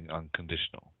being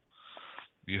unconditional.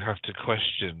 You have to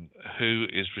question who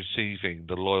is receiving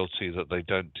the loyalty that they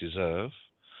don't deserve.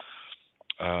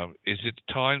 Is it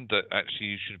time that actually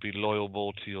you should be loyal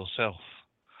more to yourself?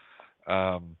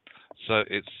 So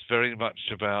it's very much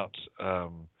about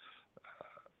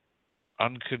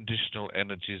unconditional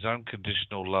energies,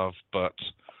 unconditional love, but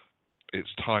it's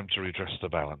time to redress the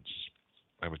balance.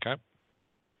 There we go.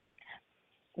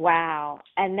 Wow.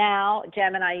 And now,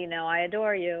 Gemini, you know I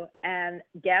adore you. And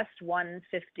guest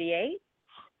 158.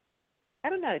 I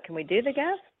don't know. Can we do the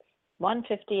guest?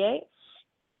 158?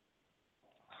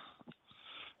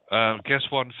 Guess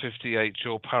 158,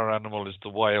 your power animal is the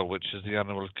whale, which is the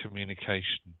animal of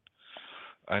communication.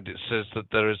 And it says that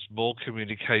there is more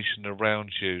communication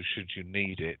around you should you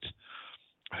need it.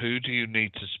 Who do you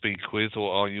need to speak with,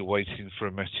 or are you waiting for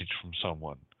a message from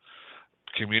someone?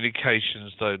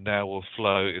 Communications, though, now will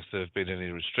flow if there have been any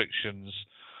restrictions,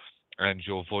 and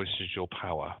your voice is your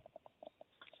power.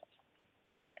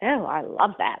 Oh, I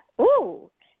love that.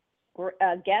 Ooh.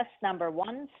 Guest number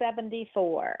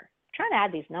 174. Trying to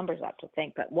add these numbers up to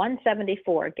think, but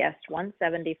 174, guest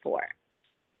 174.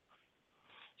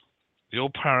 Your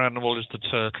power animal is the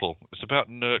turtle. It's about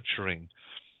nurturing,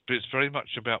 but it's very much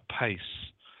about pace.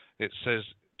 It says,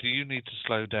 do you need to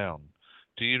slow down?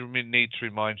 Do you need to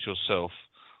remind yourself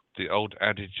the old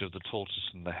adage of the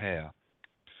tortoise and the hare?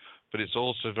 But it's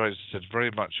also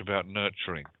very much about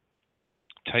nurturing.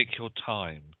 Take your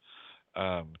time.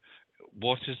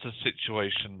 What is the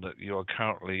situation that you are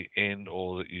currently in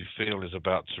or that you feel is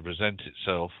about to present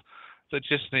itself that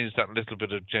just needs that little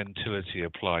bit of gentility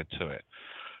applied to it?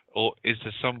 Or is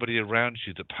there somebody around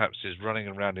you that perhaps is running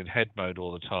around in head mode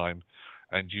all the time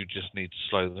and you just need to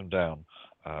slow them down?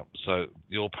 So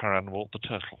your power animal, the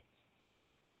turtle.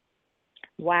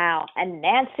 Wow. And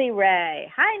Nancy Ray.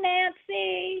 Hi,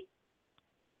 Nancy.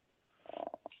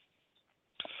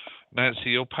 Nancy,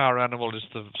 your power animal is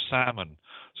the salmon.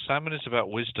 Salmon is about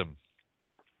wisdom.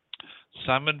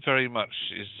 Salmon very much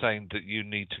is saying that you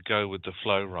need to go with the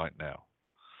flow right now.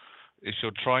 If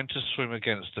you're trying to swim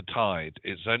against the tide,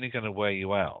 it's only going to wear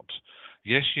you out.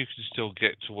 Yes, you can still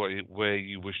get to where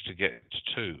you wish to get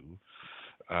to,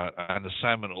 and the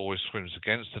salmon always swims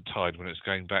against the tide when it's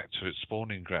going back to its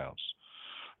spawning grounds.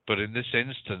 But in this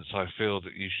instance, I feel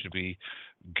that you should be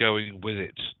going with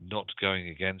it, not going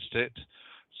against it.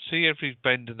 See every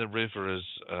bend in the river as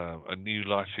a new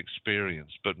life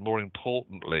experience, but more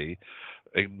importantly,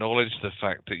 acknowledge the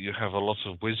fact that you have a lot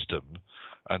of wisdom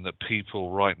and that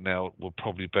people right now will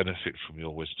probably benefit from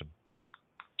your wisdom.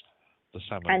 The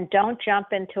salmon. And don't jump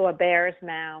into a bear's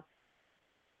mouth.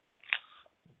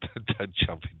 Don't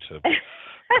jump into a bear.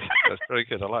 That's very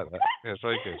good. I like that. Yeah, it's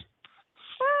very good.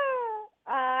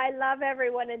 I love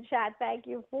everyone in chat. Thank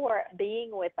you for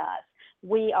being with us.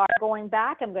 We are going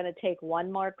back. I'm going to take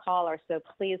one more caller, so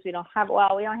please, we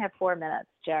only have 4 minutes,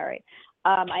 Jerry.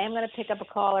 I am going to pick up a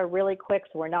caller really quick,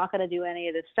 so we're not going to do any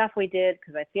of the stuff we did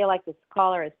because I feel like this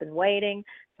caller has been waiting.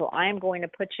 So I'm going to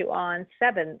put you on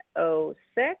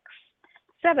 706.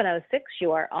 706,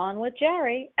 you are on with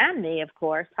Jerry and me, of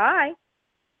course. Hi.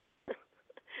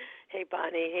 Hey,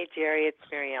 Bonnie. Hey, Jerry. It's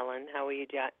Mary Ellen. How are you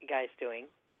guys doing?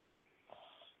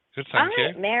 Good, thank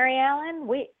you. Mary Ellen,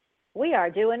 we are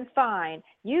doing fine.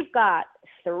 You've got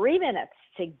 3 minutes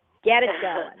to get it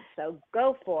going, so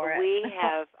go for it. We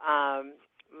have,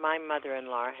 my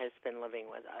mother-in-law has been living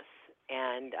with us,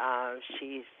 and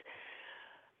she's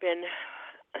been,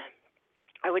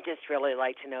 I would just really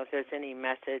like to know if there's any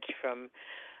message from,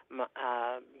 we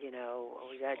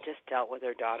just dealt with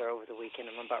her daughter over the weekend.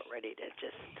 I'm about ready to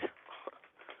just,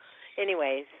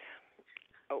 anyways,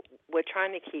 we're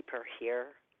trying to keep her here,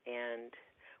 and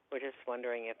we're just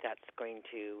wondering if that's going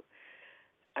to,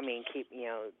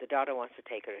 the daughter wants to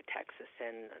take her to Texas,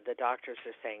 and the doctors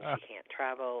are saying she can't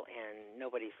travel, and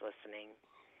nobody's listening.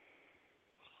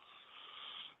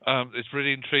 It's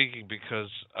really intriguing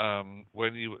because as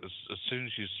soon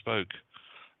as you spoke,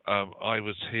 I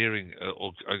was hearing,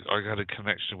 or I had a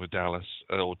connection with Dallas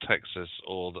or Texas,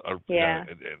 or that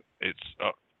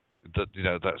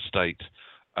state.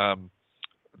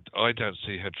 I don't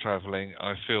see her traveling.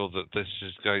 I feel that this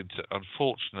is going to,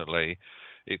 unfortunately,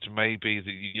 it may be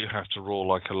that you have to roar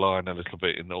like a lion a little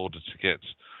bit in order to get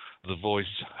the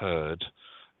voice heard.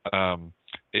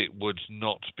 It would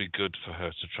not be good for her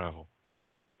to travel.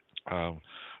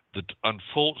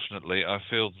 Unfortunately, I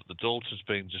feel that the daughter's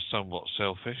being just somewhat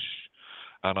selfish,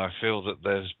 and I feel that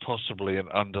there's possibly an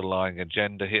underlying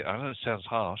agenda here. I know it sounds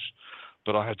harsh,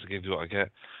 but I have to give you what I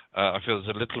get. I feel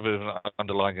there's a little bit of an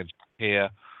underlying agenda here.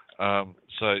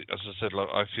 So, as I said,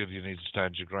 I feel you need to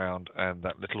stand your ground, and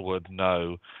that little word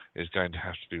 "no" is going to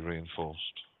have to be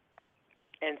reinforced.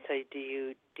 And so, do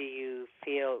you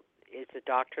feel is the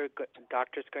doctor's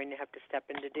going to have to step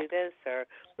in to do this, or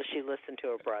will she listen to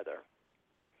her brother?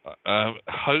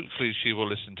 Hopefully, she will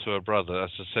listen to her brother,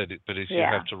 as I said. But if you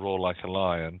have to roar like a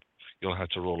lion, you'll have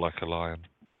to roar like a lion.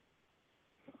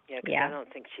 Yeah, because I don't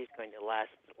think she's going to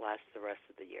last the rest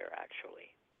of the year,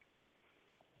 actually.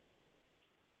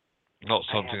 Not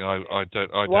something I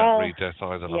don't read death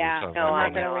either. Yeah, no, I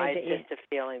know. It's just a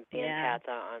feeling, the empath.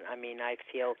 I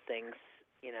feel things,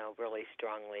 really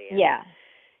strongly. And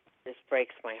this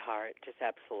breaks my heart. Just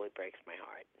absolutely breaks my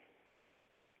heart.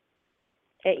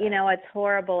 It's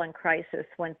horrible in crisis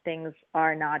when things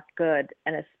are not good,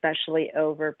 and especially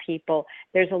over people.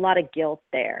 There's a lot of guilt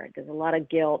there. There's a lot of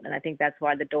guilt, and I think that's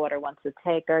why the daughter wants to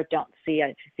take her.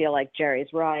 I feel like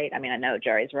Jerry's right. I know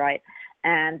Jerry's right.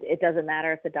 And it doesn't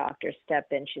matter if the doctors step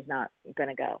in, she's not going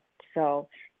to go. So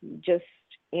just,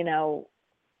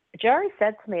 Jerry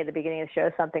said to me at the beginning of the show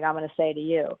something I'm going to say to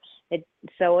you.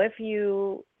 So if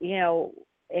you,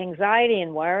 anxiety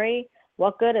and worry,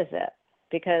 what good is it?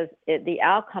 Because the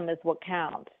outcome is what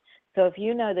counts. So if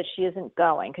you know that she isn't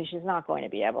going, because she's not going to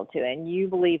be able to, and you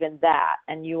believe in that,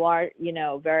 and you are,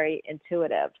 very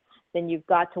intuitive, then you've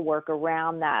got to work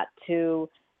around that to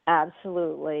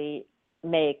absolutely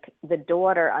make the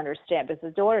daughter understand, because the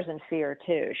daughter's in fear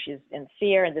too. She's in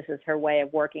fear, and this is her way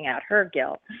of working out her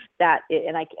guilt. I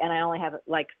only have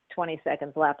like 20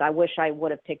 seconds left. I wish I would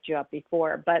have picked you up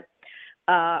before, but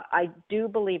I do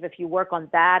believe if you work on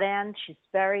that end, she's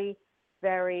very,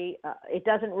 very, it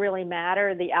doesn't really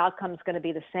matter. The outcome's going to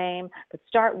be the same, but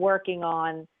start working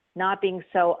on not being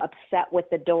so upset with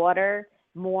the daughter,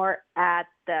 more at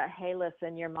the, hey,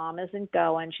 listen, your mom isn't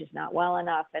going, she's not well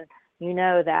enough, and you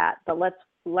know that, but what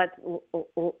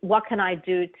can I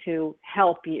do to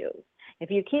help you? If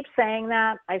you keep saying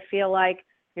that, I feel like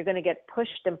you're going to get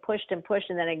pushed and pushed and pushed,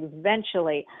 and then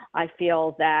eventually I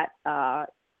feel that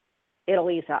it'll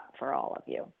ease up for all of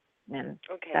you. And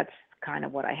that's kind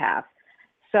of what I have.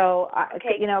 So,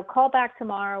 call back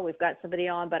tomorrow. We've got somebody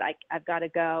on, but I've got to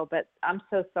go, but I'm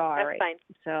so sorry. That's fine.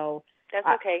 So that's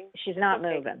okay. She's not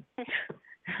moving.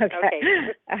 Okay.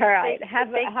 All right.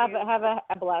 Have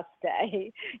a blessed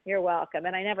day. You're welcome.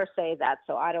 And I never say that,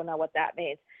 so I don't know what that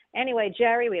means. Anyway,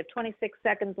 Jerry, we have 26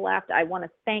 seconds left. I want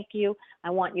to thank you. I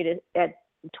want you to, at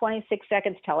 26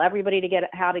 seconds, tell everybody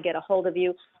how to get a hold of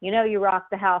you. You rock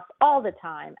the house all the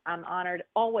time. I'm honored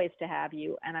always to have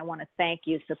you, and I want to thank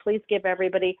you. So please give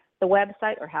everybody the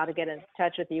website or how to get in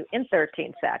touch with you in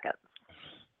 13 seconds.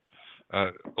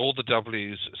 All the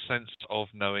W's,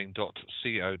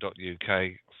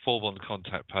 senseofknowing.co.uk, form on the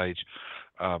contact page.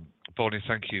 Bonnie,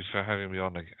 thank you for having me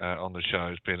on the show.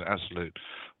 It's been an absolute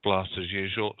blast as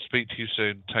usual. Speak to you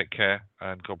soon. Take care,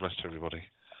 and God bless everybody.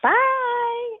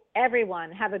 Bye,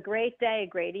 everyone. Have a great day, a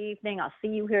great evening. I'll see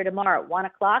you here tomorrow at 1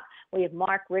 o'clock. We have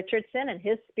Mark Richardson and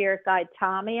his spirit guide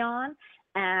Tommy on,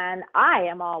 and I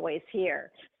am always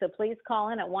here. So please call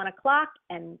in at 1 o'clock,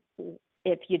 and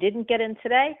if you didn't get in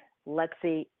today, let's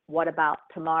see, what about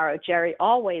tomorrow? Jerry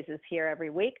always is here every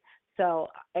week. So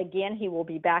again, he will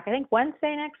be back, I think,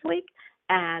 Wednesday next week,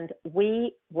 and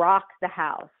we rock the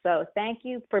house. So thank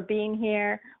you for being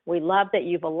here. We love that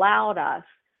you've allowed us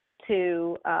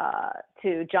to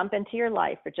jump into your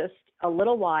life for just a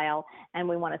little while, and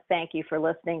we want to thank you for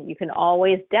listening. You can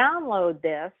always download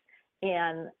this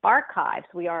in archives.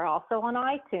 We are also on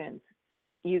iTunes.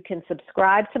 You can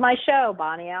subscribe to my show,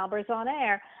 Bonnie Albers on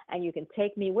Air, and you can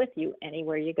take me with you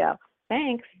anywhere you go.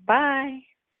 Thanks. Bye.